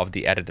copy of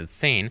the edited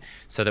scene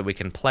so that we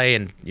can play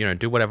and, you know,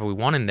 do whatever we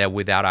want in there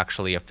without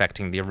actually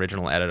affecting the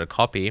original edited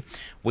copy.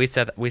 We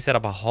set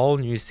up a whole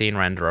new scene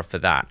renderer for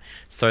that,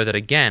 so that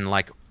again,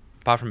 like,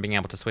 apart from being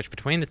able to switch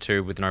between the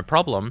two with no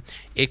problem,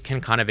 it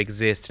can kind of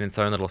exist in its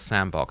own little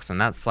sandbox. And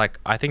that's like,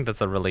 I think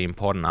that's a really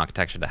important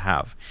architecture to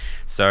have.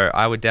 So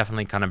I would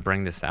definitely kind of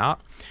bring this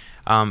out.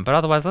 But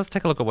otherwise, let's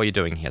take a look at what you're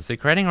doing here. So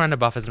you're creating render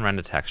buffers and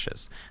render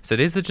textures. So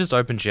these are just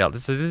OpenGL.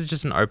 So this is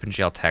just an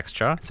OpenGL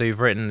texture. So you've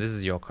written, this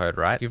is your code,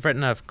 right? You've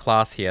written a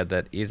class here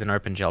that is an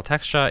OpenGL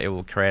texture. It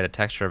will create a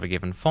texture of a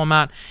given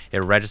format.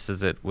 It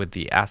registers it with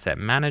the asset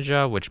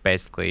manager, which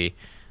basically,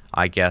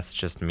 I guess,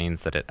 just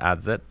means that it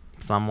adds it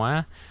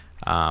somewhere.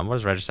 What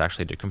does register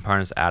actually do?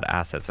 Components add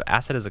assets. So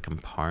asset is a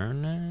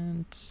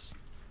component.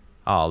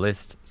 Oh,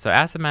 list. So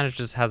asset manager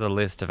just has a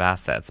list of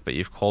assets, but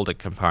you've called it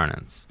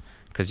components,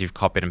 because you've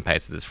copied and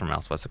pasted this from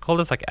elsewhere. So call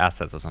this like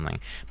assets or something.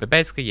 But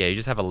basically, yeah, you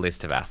just have a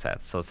list of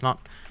assets. So it's not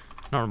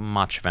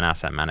much of an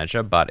asset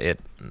manager, but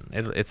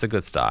it's a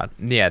good start.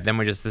 Yeah, then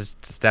we just this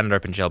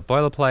standard OpenGL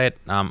boilerplate.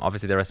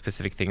 Obviously, there are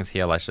specific things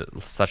here, like,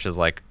 such as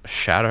like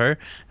shadow.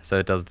 So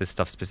it does this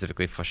stuff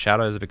specifically for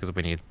shadows because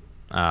we need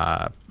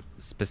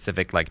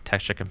specific like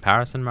texture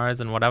comparison modes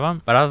and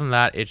whatever. But other than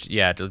that,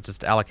 it'll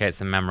just allocate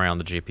some memory on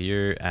the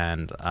GPU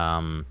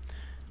and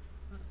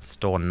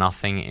store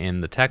nothing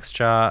in the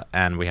texture,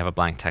 and we have a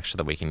blank texture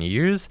that we can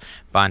use,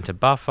 bind to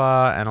buffer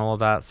and all of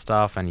that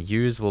stuff, and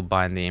use will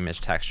bind the image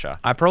texture.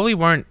 I probably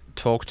won't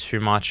talk too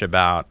much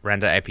about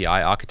render API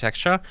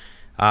architecture.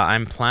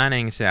 I'm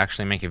planning to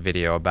actually make a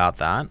video about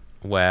that,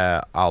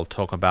 where I'll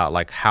talk about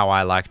like how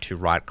I like to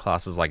write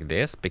classes like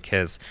this,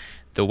 because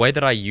the way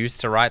that I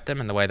used to write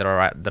them and the way that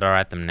I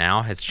write them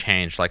now has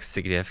changed like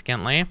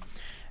significantly.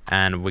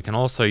 And we can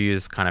also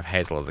use kind of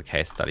Hazel as a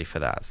case study for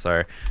that.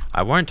 So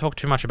I won't talk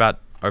too much about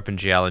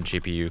OpenGL and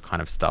GPU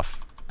kind of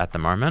stuff at the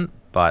moment,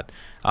 but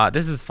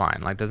this is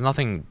fine. Like, there's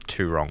nothing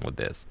too wrong with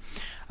this.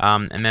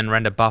 And then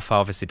render buffer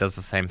obviously does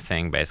the same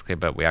thing basically,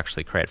 but we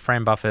actually create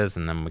frame buffers,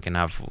 and then we can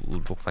have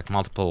look like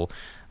multiple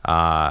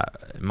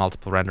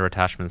render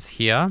attachments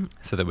here,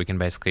 so that we can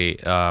basically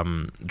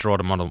draw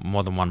to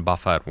more than one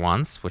buffer at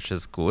once, which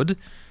is good,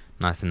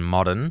 nice and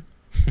modern.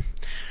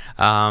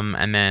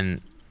 And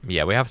then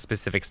yeah, we have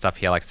specific stuff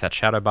here like set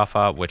shadow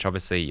buffer, which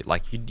obviously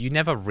like you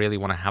never really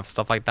want to have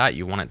stuff like that.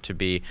 You want it to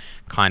be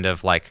kind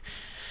of like,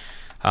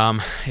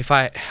 if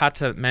I had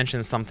to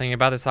mention something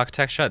about this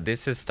architecture,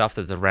 this is stuff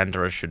that the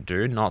renderer should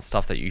do, not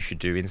stuff that you should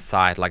do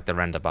inside like the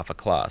render buffer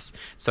class.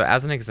 So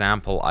as an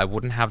example, I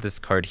wouldn't have this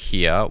code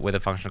here with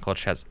a function called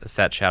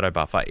set shadow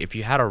buffer. If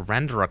you had a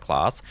renderer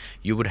class,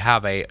 you would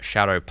have a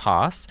shadow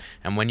pass,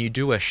 and when you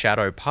do a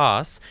shadow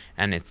pass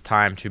and it's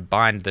time to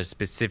bind the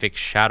specific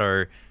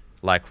shadow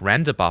like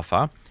render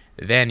buffer,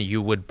 then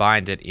you would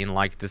bind it in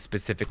like the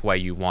specific way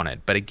you want it.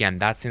 But again,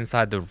 that's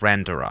inside the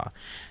renderer.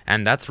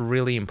 And that's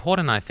really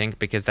important, I think,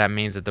 because that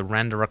means that the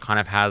renderer kind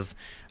of has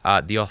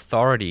the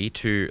authority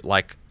to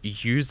like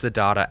use the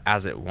data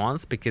as it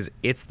wants, because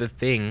it's the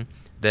thing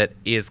that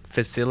is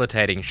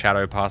facilitating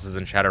shadow passes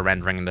and shadow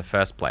rendering in the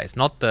first place,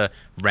 not the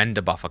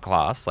render buffer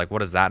class. Like, what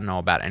does that know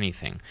about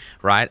anything,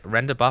 right?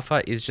 Render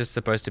buffer is just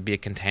supposed to be a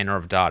container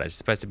of data. It's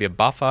supposed to be a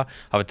buffer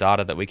of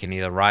data that we can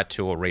either write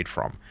to or read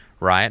from,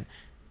 right?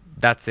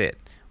 That's it.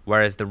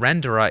 Whereas the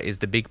renderer is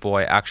the big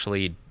boy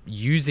actually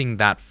using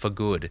that for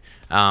good.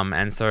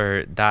 And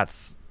so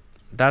that's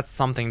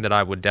something that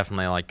I would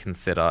definitely like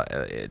consider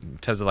in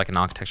terms of like an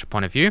architecture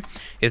point of view,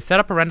 is set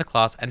up a render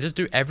class and just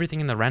do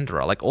everything in the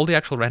renderer. Like, all the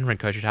actual rendering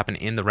code should happen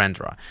in the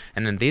renderer.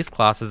 And then these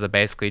classes are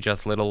basically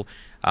just little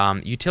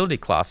utility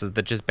classes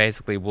that just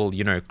basically will,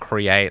 you know,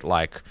 create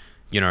like,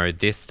 you know,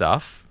 this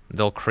stuff.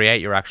 They'll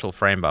create your actual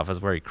frame buffers.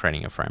 Where are you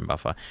creating your frame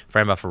buffer?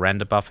 Frame buffer,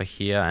 render buffer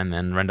here, and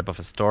then render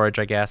buffer storage,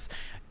 I guess.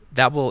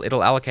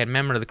 It'll allocate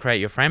memory to create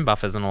your frame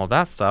buffers and all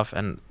that stuff,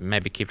 and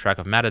maybe keep track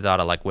of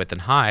metadata like width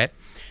and height,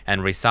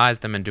 and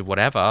resize them and do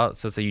whatever.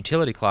 So it's a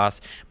utility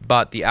class,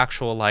 but the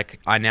actual like,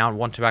 I now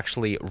want to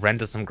actually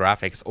render some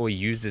graphics or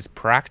use this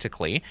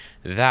practically,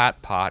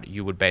 that part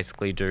you would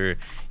basically do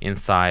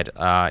inside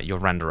your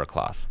renderer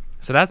class.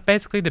 So that's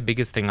basically the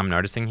biggest thing I'm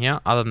noticing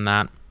here. Other than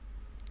that,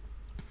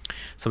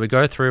 so we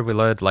go through, we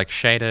load like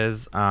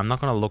shaders. I'm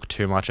not going to look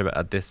too much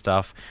at this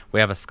stuff.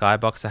 We have a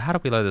skybox. So how do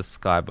we load the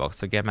skybox?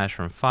 So get mesh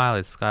from file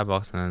is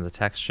skybox, and then the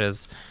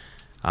textures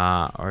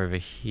over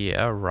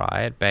here,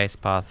 right? Base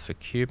path for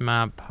cube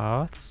map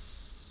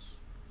paths.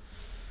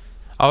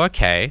 Oh,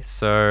 okay.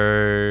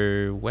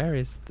 So where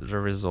is the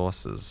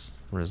resources?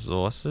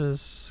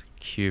 Resources,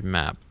 cube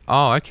map.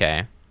 Oh,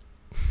 okay.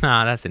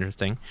 That's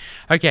interesting.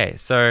 Okay,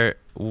 so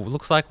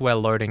looks like we're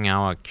loading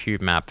our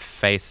cube map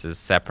faces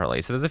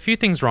separately. So there's a few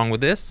things wrong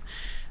with this.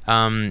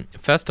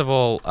 First of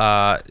all,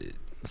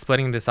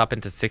 splitting this up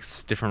into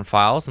 6 different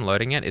files and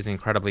loading it is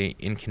incredibly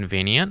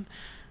inconvenient.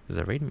 There's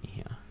a readme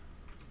here.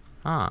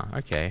 Ah,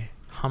 okay.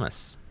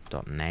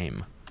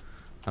 Hummus.name.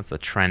 That's a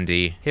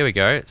trendy. Here we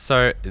go.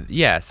 So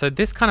yeah, so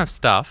this kind of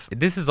stuff,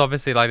 this is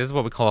obviously like, this is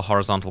what we call a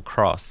horizontal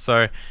cross.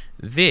 So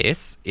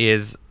this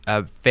is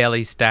a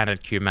fairly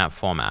standard cube map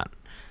format.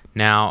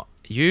 Now,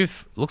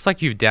 looks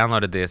like you've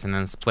downloaded this and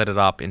then split it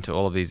up into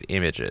all of these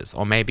images.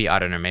 Or maybe, I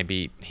don't know,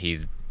 maybe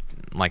he's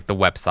like the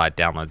website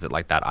downloads it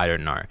like that, I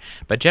don't know.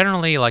 But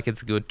generally, like,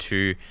 it's good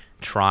to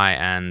try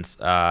and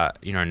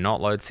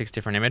not load 6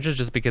 different images,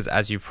 just because,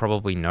 as you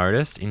probably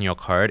noticed in your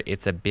code,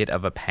 it's a bit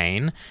of a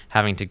pain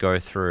having to go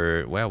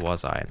through, where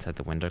was I, inside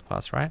the window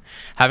class, right?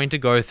 Having to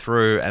go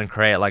through and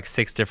create like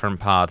 6 different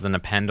paths and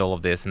append all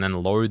of this and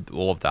then load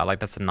all of that. Like,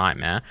 that's a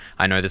nightmare.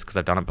 I know this because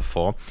I've done it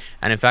before.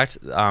 And in fact,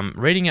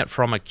 reading it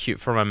from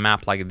a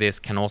map like this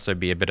can also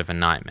be a bit of a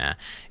nightmare.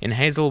 In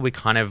Hazel, we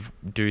kind of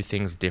do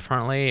things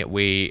differently.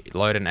 We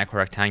load an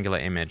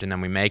equirectangular image and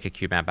then we make a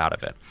cube map out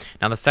of it.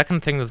 Now, the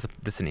second thing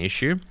that's an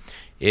issue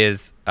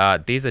is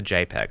these are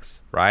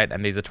JPEGs, right?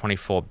 And these are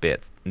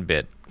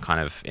 24-bit kind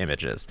of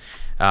images.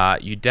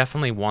 You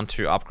definitely want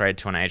to upgrade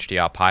to an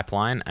HDR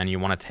pipeline, and you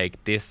want to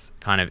take this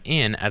kind of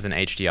in as an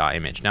HDR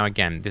image. Now,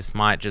 again, this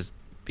might just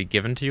be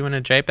given to you in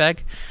a JPEG,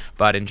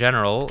 but in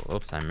general,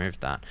 oops, I moved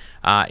that.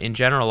 In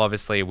general,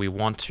 obviously, we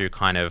want to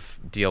kind of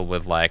deal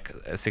with like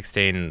a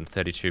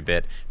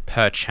 1632-bit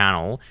per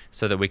channel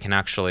so that we can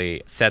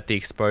actually set the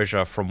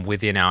exposure from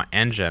within our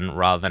engine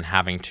rather than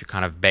having to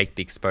kind of bake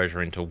the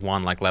exposure into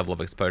one like level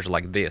of exposure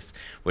like this,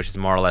 which is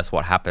more or less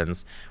what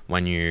happens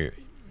when you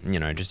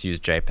just use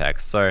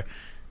JPEGs. So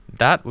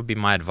that would be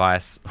my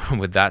advice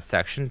with that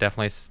section.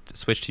 Definitely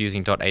switch to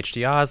using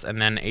 .hdrs,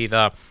 and then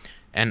either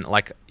in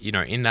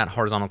that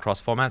horizontal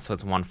cross format, so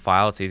it's one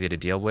file, it's easy to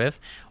deal with,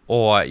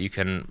 or you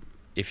can,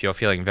 if you're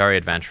feeling very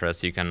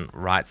adventurous, you can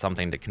write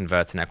something that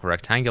converts an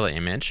equirectangular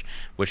image,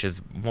 which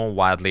is more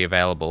widely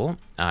available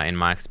in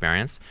my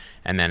experience,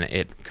 and then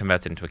it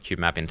converts it into a cube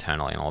map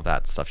internally and all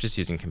that stuff, just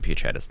using compute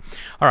shaders.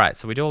 All right,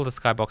 so we do all the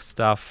skybox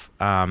stuff,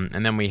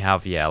 and then we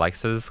have, so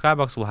the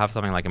skybox will have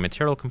something like a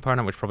material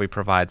component, which probably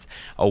provides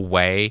a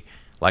way,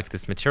 like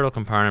this material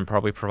component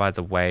probably provides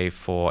a way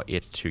for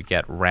it to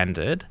get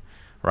rendered,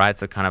 right?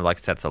 So it kind of like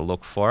sets a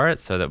look for it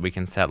so that we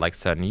can set like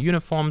certain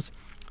uniforms.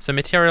 So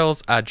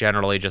materials are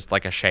generally just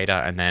like a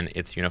shader and then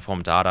its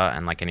uniform data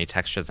and like any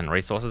textures and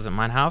resources it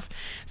might have.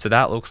 So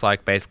that looks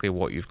like basically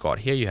what you've got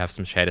here. You have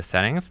some shader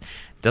settings.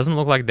 Doesn't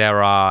look like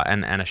there are,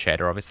 and a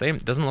shader obviously,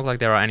 doesn't look like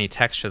there are any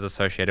textures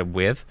associated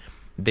with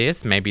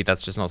this. Maybe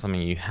that's just not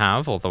something you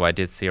have, although I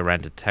did see a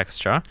rendered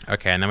texture.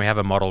 Okay, and then we have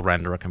a model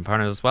renderer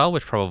component as well,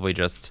 which probably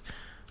just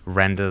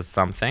renders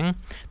something.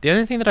 The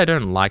only thing that I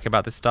don't like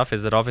about this stuff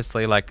is that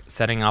obviously like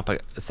setting up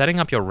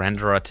your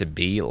renderer to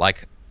be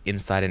like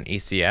inside an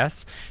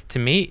ECS, to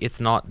me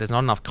there's not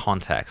enough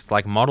context.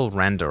 Like model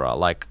renderer,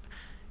 like,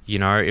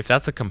 if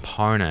that's a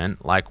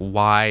component, like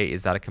why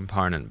is that a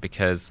component?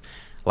 Because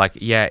like,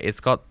 yeah,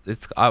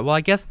 well,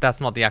 I guess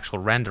that's not the actual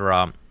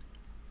renderer.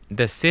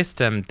 The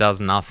system does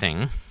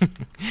nothing.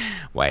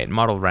 Wait,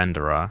 model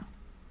renderer.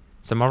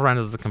 So model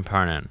render is a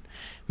component.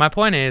 My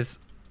point is,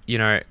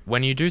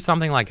 when you do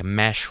something like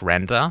mesh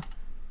render,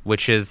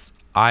 which is,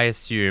 I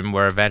assume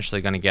we're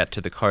eventually going to get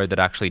to the code that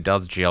actually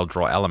does GL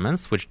draw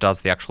elements, which does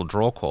the actual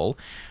draw call,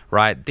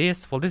 right?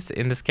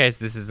 In this case,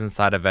 this is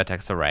inside a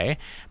vertex array.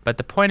 But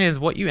the point is,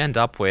 what you end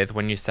up with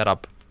when you set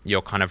up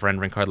your kind of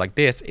rendering code like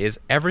this is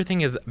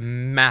everything is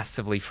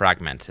massively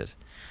fragmented,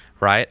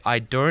 right? I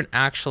don't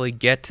actually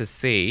get to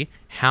see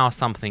how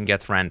something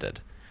gets rendered.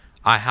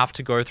 I have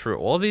to go through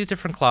all these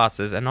different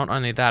classes, and not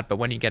only that, but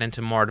when you get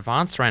into more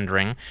advanced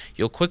rendering,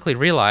 you'll quickly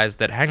realize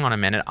that, hang on a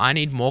minute, I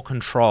need more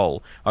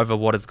control over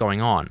what is going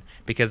on,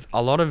 because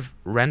a lot of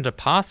render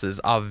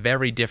passes are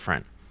very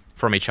different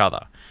from each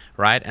other,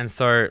 right? And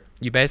so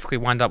you basically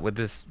wind up with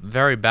this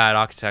very bad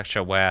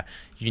architecture where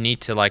you need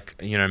to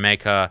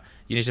make a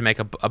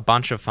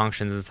bunch of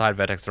functions inside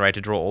vertex array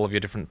to draw all of your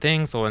different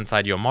things, or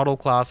inside your model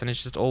class, and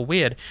it's just all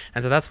weird.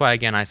 And so that's why,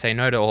 again, I say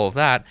no to all of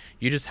that.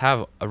 You just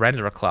have a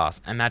renderer class,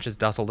 and that just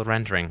does all the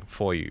rendering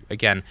for you.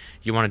 Again,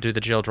 you want to do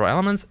the GL draw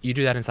elements, you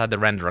do that inside the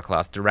renderer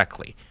class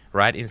directly,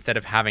 right? Instead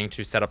of having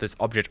to set up this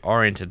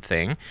object-oriented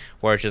thing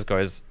where it just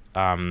goes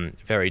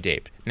very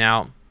deep.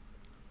 Now,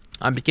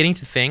 I'm beginning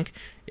to think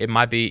it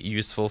might be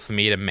useful for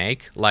me to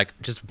make like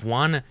just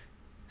one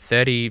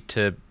 30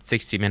 to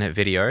 60 minute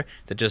video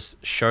that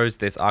just shows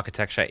this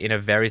architecture in a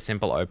very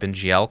simple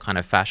OpenGL kind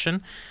of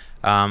fashion.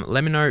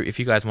 Let me know if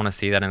you guys want to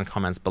see that in the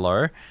comments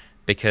below,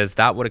 because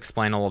that would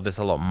explain all of this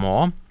a lot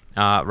more,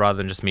 rather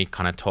than just me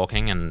kind of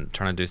talking and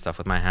trying to do stuff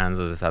with my hands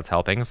as if that's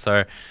helping.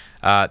 So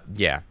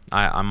yeah,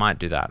 I might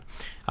do that.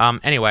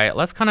 Anyway,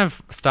 let's kind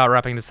of start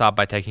wrapping this up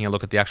by taking a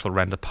look at the actual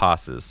render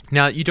passes.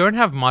 Now, you don't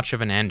have much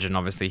of an engine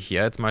obviously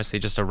here. It's mostly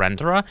just a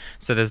renderer,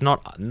 so there's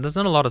not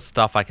a lot of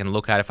stuff I can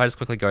look at. If I just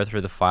quickly go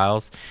through the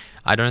files,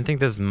 I don't think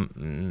there's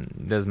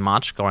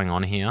much going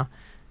on here.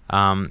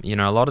 A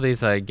lot of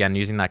these are, again,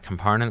 using that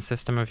component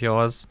system of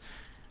yours,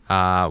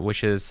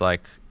 which is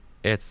like,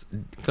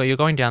 you're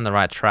going down the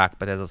right track,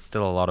 but there's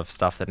still a lot of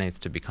stuff that needs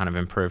to be kind of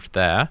improved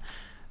there.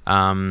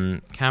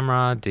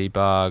 Camera,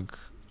 debug.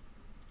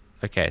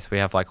 Okay, so we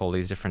have like all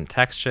these different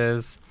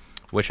textures,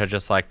 which are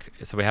just like,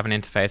 so we have an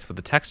interface with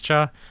the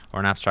texture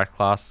or an abstract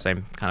class,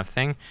 same kind of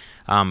thing.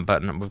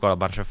 But we've got a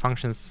bunch of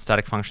functions,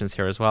 static functions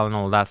here as well, and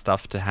all of that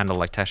stuff to handle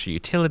like texture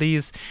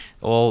utilities,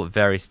 all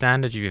very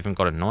standard. You've even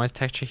got a noise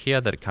texture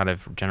here that kind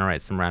of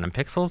generates some random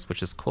pixels,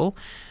 which is cool.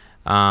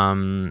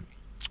 Bloom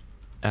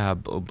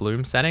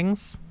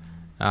settings.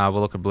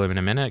 We'll look at Bloom in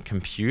a minute.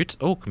 Compute.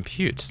 Oh,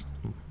 compute.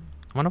 I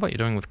wonder what you're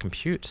doing with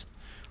compute.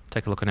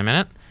 Take a look in a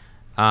minute.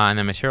 And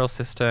then material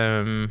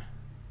system.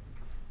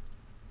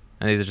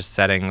 And these are just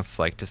settings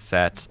like to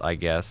set, I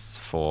guess,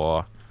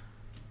 for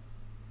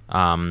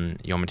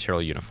your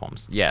material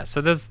uniforms. Yeah,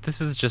 so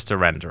this is just a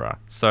renderer.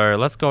 So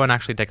let's go and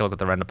actually take a look at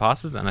the render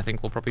passes, and I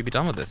think we'll probably be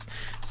done with this.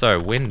 So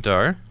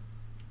window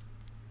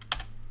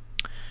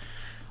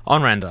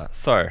on render.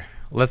 So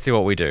let's see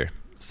what we do.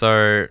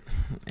 So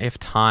if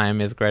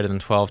time is greater than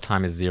 12,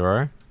 time is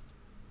 0.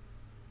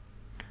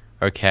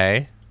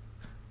 Okay.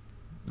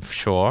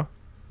 Sure.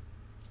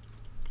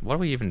 What do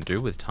we even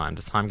do with time?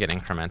 Does time get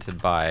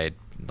incremented by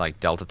like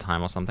delta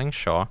time or something?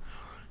 Sure.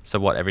 So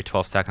what, every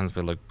 12 seconds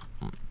we look...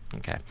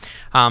 Okay.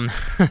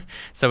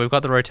 So we've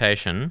got the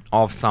rotation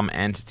of some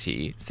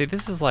entity. See,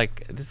 this is what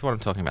I'm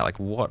talking about. Like,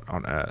 what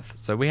on earth?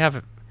 So we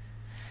have...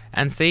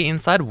 And see,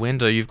 inside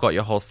window, you've got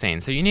your whole scene.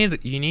 So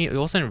you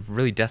also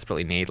really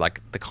desperately need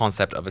like the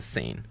concept of a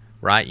scene,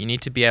 right? You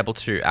need to be able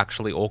to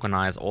actually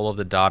organize all of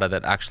the data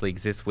that actually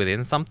exists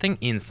within something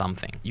in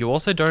something. You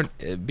also don't,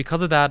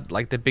 because of that,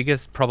 like the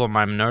biggest problem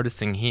I'm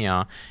noticing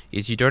here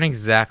is you don't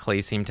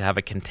exactly seem to have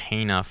a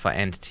container for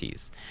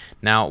entities.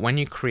 Now, when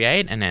you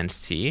create an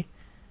entity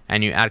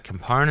and you add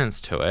components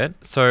to it,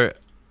 so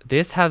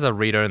this has a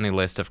read-only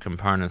list of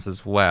components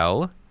as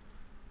well.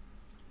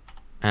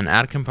 An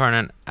add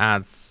component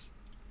adds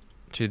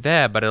to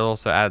there, but it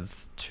also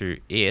adds to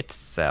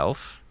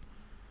itself.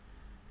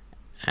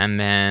 And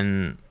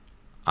then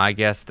I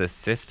guess the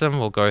system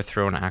will go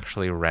through and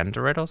actually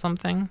render it or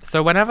something.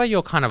 So whenever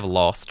you're kind of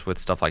lost with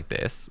stuff like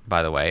this,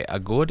 by the way, a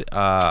good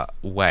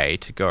way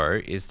to go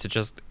is to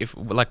just,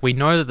 we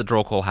know that the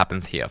draw call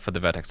happens here for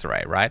the vertex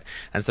array, right?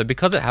 And so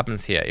because it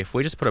happens here, if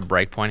we just put a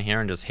breakpoint here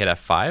and just hit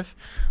F5,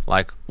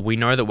 like we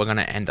know that we're going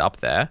to end up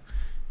there.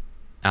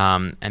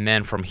 And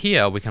then from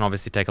here, we can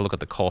obviously take a look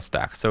at the call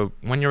stack. So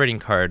when you're reading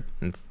code,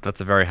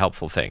 that's a very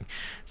helpful thing.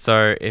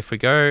 So if we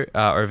go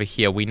over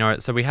here, we know,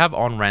 so we have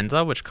on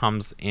render, which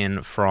comes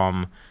in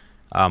from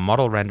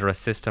model renderer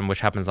system, which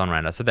happens on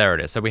render. So there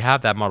it is. So we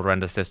have that model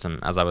render system,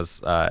 as I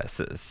was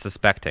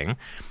suspecting.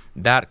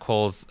 That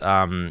calls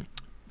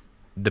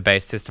the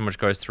base system, which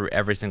goes through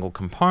every single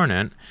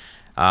component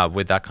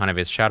with that kind of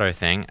is shadow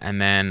thing.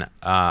 And then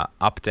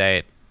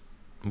update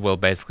will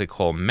basically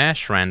call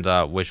mesh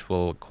render, which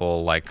will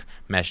call like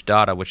mesh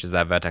data, which is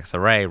that vertex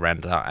array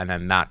render, and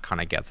then that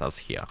kind of gets us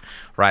here,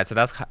 right? So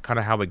that's kind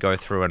of how we go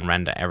through and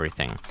render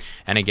everything.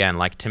 And again,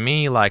 like to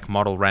me, like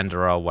model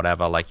renderer or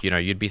whatever, like, you know,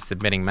 you'd be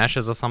submitting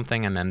meshes or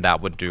something, and then that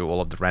would do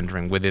all of the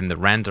rendering within the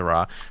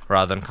renderer,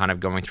 rather than kind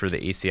of going through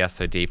the ECS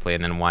so deeply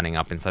and then winding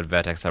up inside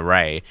vertex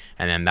array,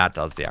 and then that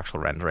does the actual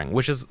rendering,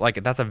 which is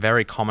like, that's a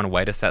very common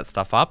way to set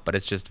stuff up, but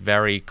it's just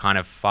very kind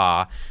of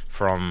far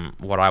from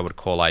what I would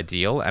call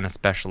ideal, and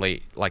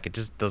especially like it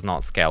just does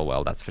not scale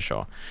well, that's for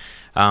sure.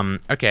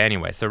 Okay,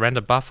 anyway, so render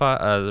buffer,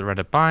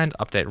 render bind,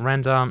 update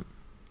render,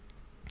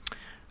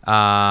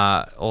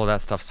 all of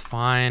that stuff's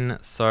fine.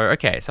 So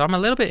okay, so I'm a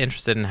little bit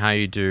interested in how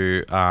you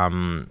do,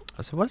 so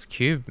what does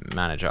cube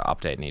manager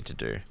update need to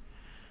do?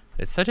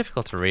 It's so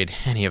difficult to read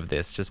any of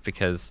this just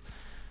because,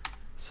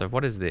 so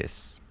what is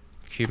this?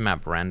 Cube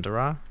map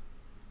renderer,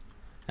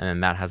 and then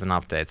that has an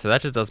update. So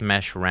that just does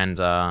mesh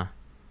render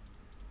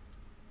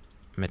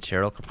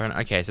material component.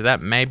 Okay, so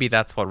that maybe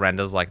that's what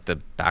renders like the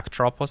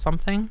backdrop or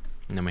something.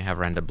 And then we have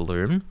render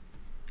bloom.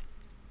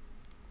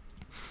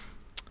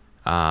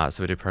 So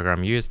we do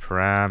program use,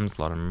 params,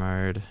 lot of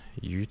mode,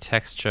 u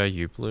texture,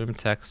 u bloom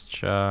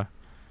texture,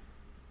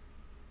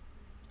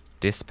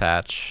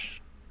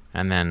 dispatch,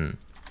 and then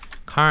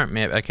current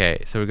MIP.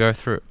 Okay, so we go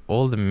through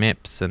all the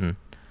MIPs and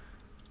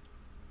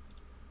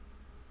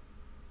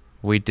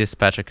we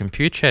dispatch a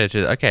compute shader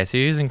to. Okay, so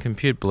you're using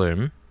compute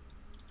bloom.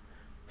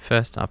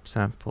 First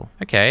upsample.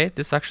 Okay,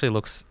 this actually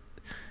looks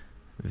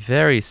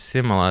very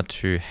similar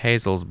to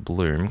Hazel's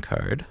bloom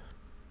code.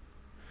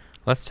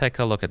 Let's take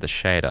a look at the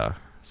shader.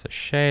 So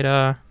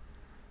shader,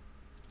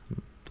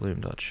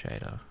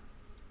 bloom.shader.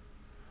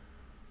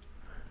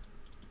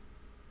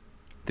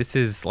 This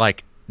is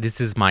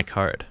my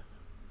code.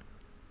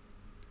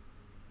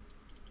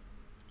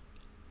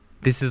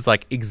 This is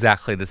like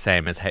exactly the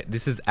same as,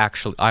 this is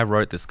actually, I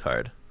wrote this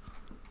code.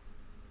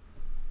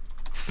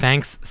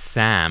 Thanks,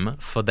 Sam,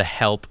 for the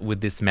help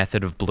with this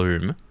method of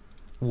bloom.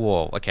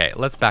 Whoa, okay,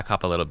 let's back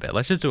up a little bit.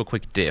 Let's just do a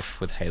quick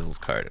diff with Hazel's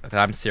code. Okay,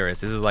 I'm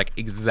serious, this is like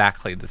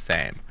exactly the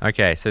same.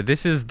 Okay, so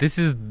this is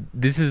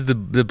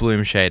the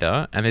bloom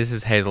shader, and this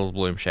is Hazel's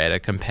bloom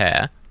shader.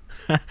 Compare.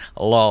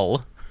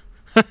 Lol.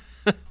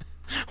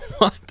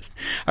 What?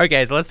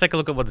 Okay, so let's take a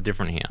look at what's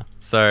different here.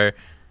 So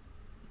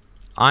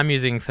I'm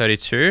using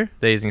 32,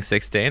 they're using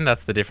 16,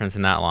 that's the difference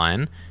in that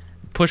line.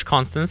 Push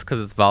constants, because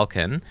it's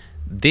Vulkan.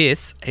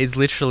 This is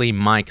literally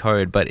my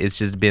code, but it's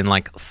just been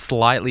like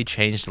slightly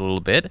changed a little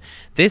bit.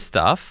 This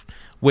stuff,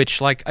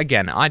 which like,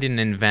 again, I didn't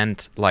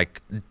invent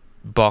like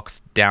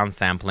box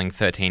downsampling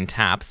 13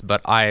 taps, but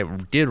I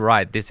did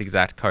write this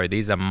exact code.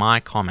 These are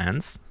my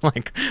comments,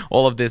 like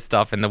all of this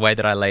stuff and the way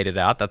that I laid it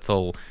out, that's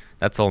all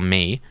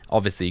me.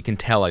 Obviously you can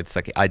tell it's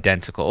like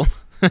identical.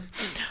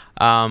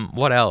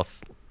 What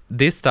else?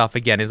 This stuff,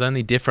 again, is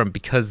only different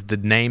because the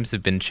names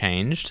have been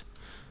changed.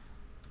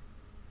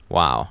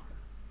 Wow.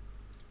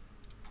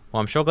 Well,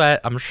 I'm sure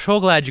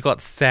glad you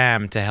got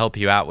Sam to help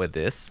you out with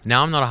this.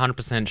 Now I'm not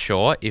 100%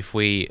 sure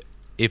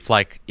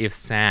if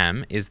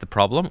Sam is the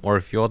problem or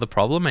if you're the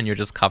problem and you're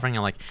just covering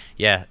and like,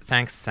 yeah,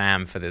 thanks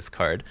Sam for this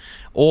code.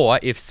 Or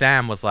if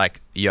Sam was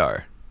like, yo,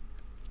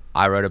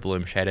 I wrote a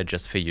bloom shader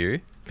just for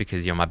you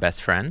because you're my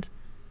best friend.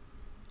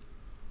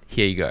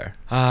 Here you go.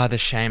 Ah, the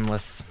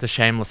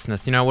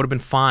shamelessness. You know, it would have been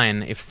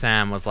fine if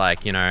Sam was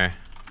like, you know,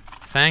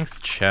 thanks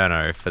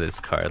Cherno for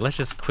this code. Let's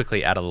just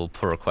quickly add a little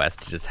pull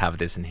request to just have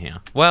this in here.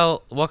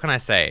 Well, what can I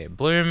say?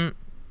 Bloom,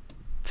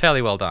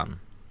 fairly well done.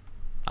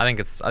 I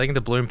think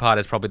the bloom part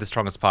is probably the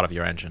strongest part of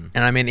your engine.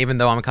 And I mean, even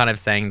though I'm kind of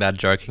saying that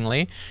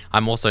jokingly,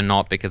 I'm also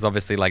not, because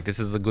obviously like this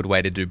is a good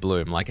way to do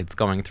bloom. Like it's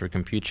going through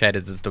compute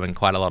shaders, it's doing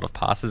quite a lot of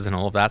passes and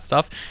all of that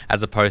stuff,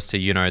 as opposed to,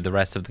 you know, the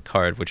rest of the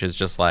code, which is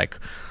just like,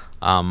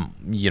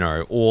 you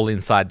know, all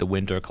inside the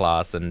window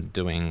class and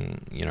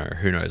doing, you know,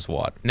 who knows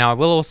what. Now, I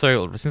will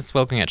also, since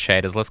we're looking at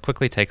shaders, let's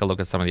quickly take a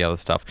look at some of the other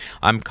stuff.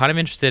 I'm kind of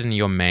interested in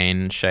your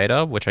main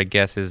shader, which I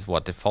guess is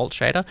what, default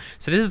shader?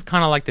 So this is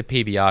kind of like the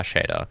PBR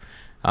shader,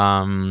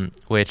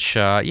 which,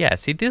 yeah,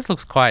 see, this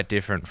looks quite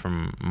different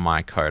from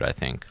my code, I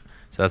think.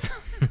 So that's,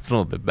 that's a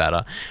little bit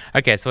better.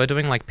 Okay, so we're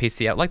doing like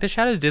PCF. Like the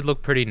shadows did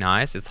look pretty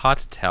nice. It's hard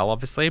to tell,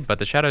 obviously, but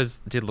the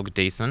shadows did look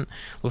decent.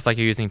 Looks like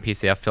you're using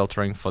PCF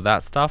filtering for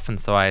that stuff.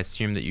 And so I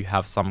assume that you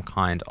have some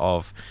kind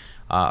of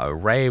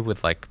array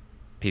with like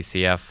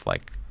PCF,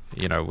 like,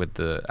 you know, with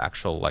the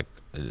actual like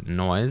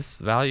noise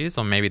values,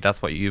 or maybe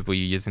that's what you were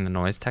using the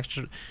noise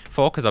texture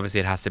for, because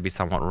obviously it has to be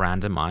somewhat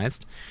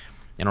randomized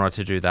in order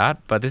to do that.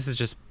 But this is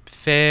just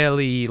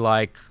fairly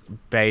like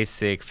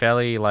basic,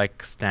 fairly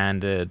like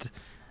standard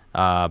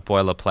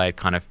boilerplate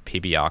kind of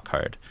PBR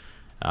code,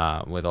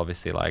 with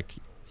obviously like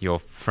your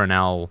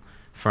Fresnel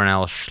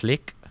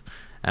schlick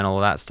and all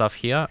that stuff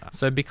here.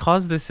 So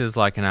because this is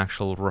like an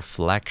actual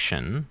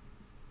reflection,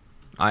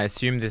 I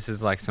assume this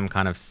is like some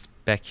kind of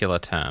specular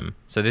term.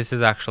 So this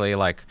is actually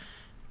like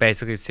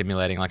basically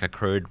simulating like a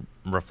crude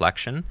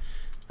reflection.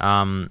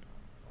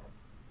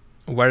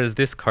 Whereas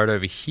this code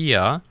over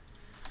here,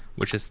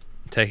 which is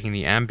taking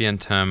the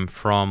ambient term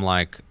from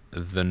like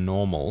the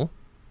normal,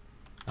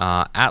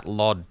 at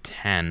LOD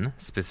 10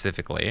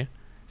 specifically.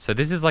 So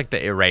this is like the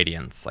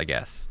irradiance, I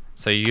guess.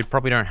 So you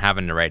probably don't have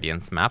an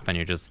irradiance map and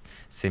you're just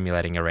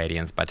simulating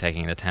irradiance by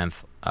taking the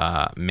 10th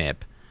MIP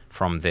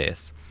from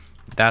this.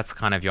 That's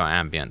kind of your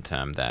ambient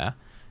term there.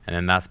 And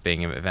then that's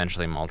being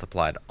eventually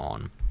multiplied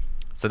on.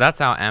 So that's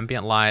our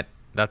ambient light,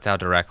 that's our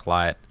direct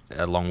light,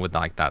 along with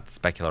like that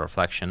specular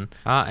reflection.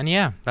 And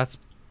yeah, that's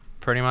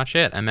pretty much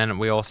it. And then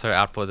we also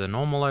output the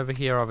normal over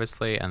here,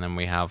 obviously, and then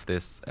we have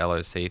this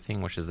LOC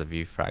thing, which is the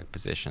view frag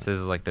position. So this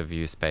is like the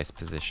view space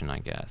position, I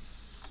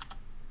guess,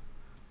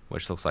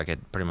 which looks like it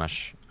pretty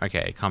much,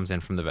 okay, it comes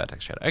in from the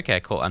vertex shader. Okay,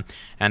 cool.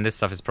 And this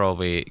stuff is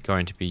probably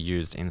going to be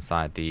used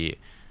inside the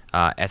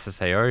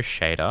SSAO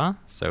shader.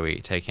 So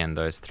we take in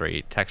those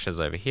three textures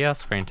over here,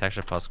 screen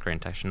texture plus screen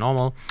texture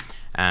normal,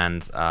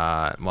 and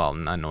well,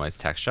 no noise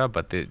texture,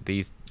 but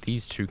these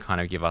two kind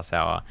of give us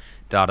our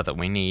data that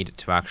we need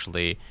to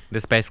actually,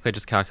 this basically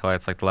just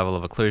calculates like the level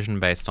of occlusion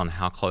based on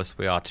how close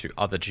we are to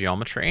other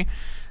geometry.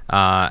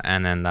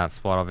 And then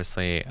that's what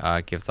obviously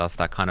gives us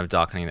that kind of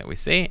darkening that we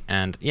see.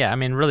 And yeah, I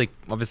mean, really,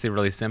 obviously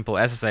really simple.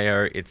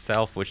 SSAO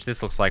itself, which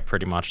this looks like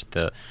pretty much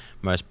the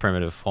most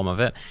primitive form of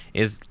it,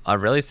 is a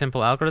really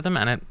simple algorithm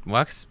and it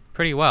works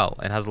pretty well.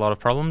 It has a lot of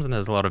problems and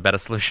there's a lot of better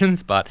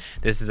solutions, but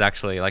this is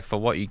actually like for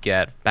what you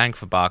get, bang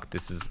for buck,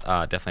 this is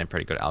definitely a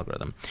pretty good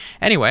algorithm.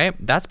 Anyway,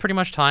 that's pretty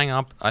much tying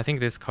up, I think,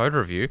 this code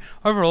review.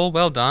 Overall,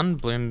 well done.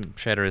 Bloom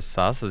shader is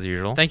sus as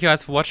usual. Thank you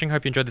guys for watching.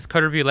 Hope you enjoyed this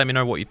code review. Let me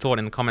know what you thought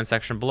in the comment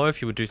section below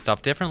if you would do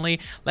stuff differently.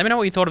 Let me know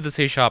what you thought of the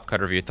C#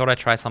 code review. Thought I'd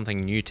try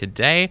something new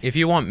today. If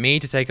you want me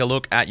to take a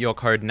look at your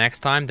code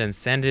next time, then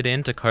send it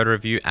in to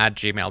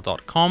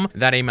codereview@gmail.com.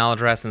 That email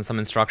address and some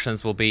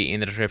instructions will be in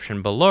the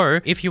description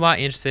below. If you are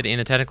interested in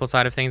the technical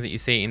side of things that you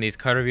see in these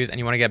code reviews and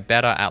you want to get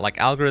better at like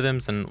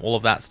algorithms and all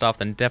of that stuff,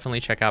 then definitely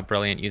check out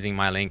Brilliant using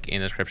my link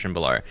in the description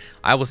below.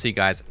 I will see you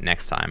guys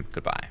next time.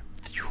 Goodbye.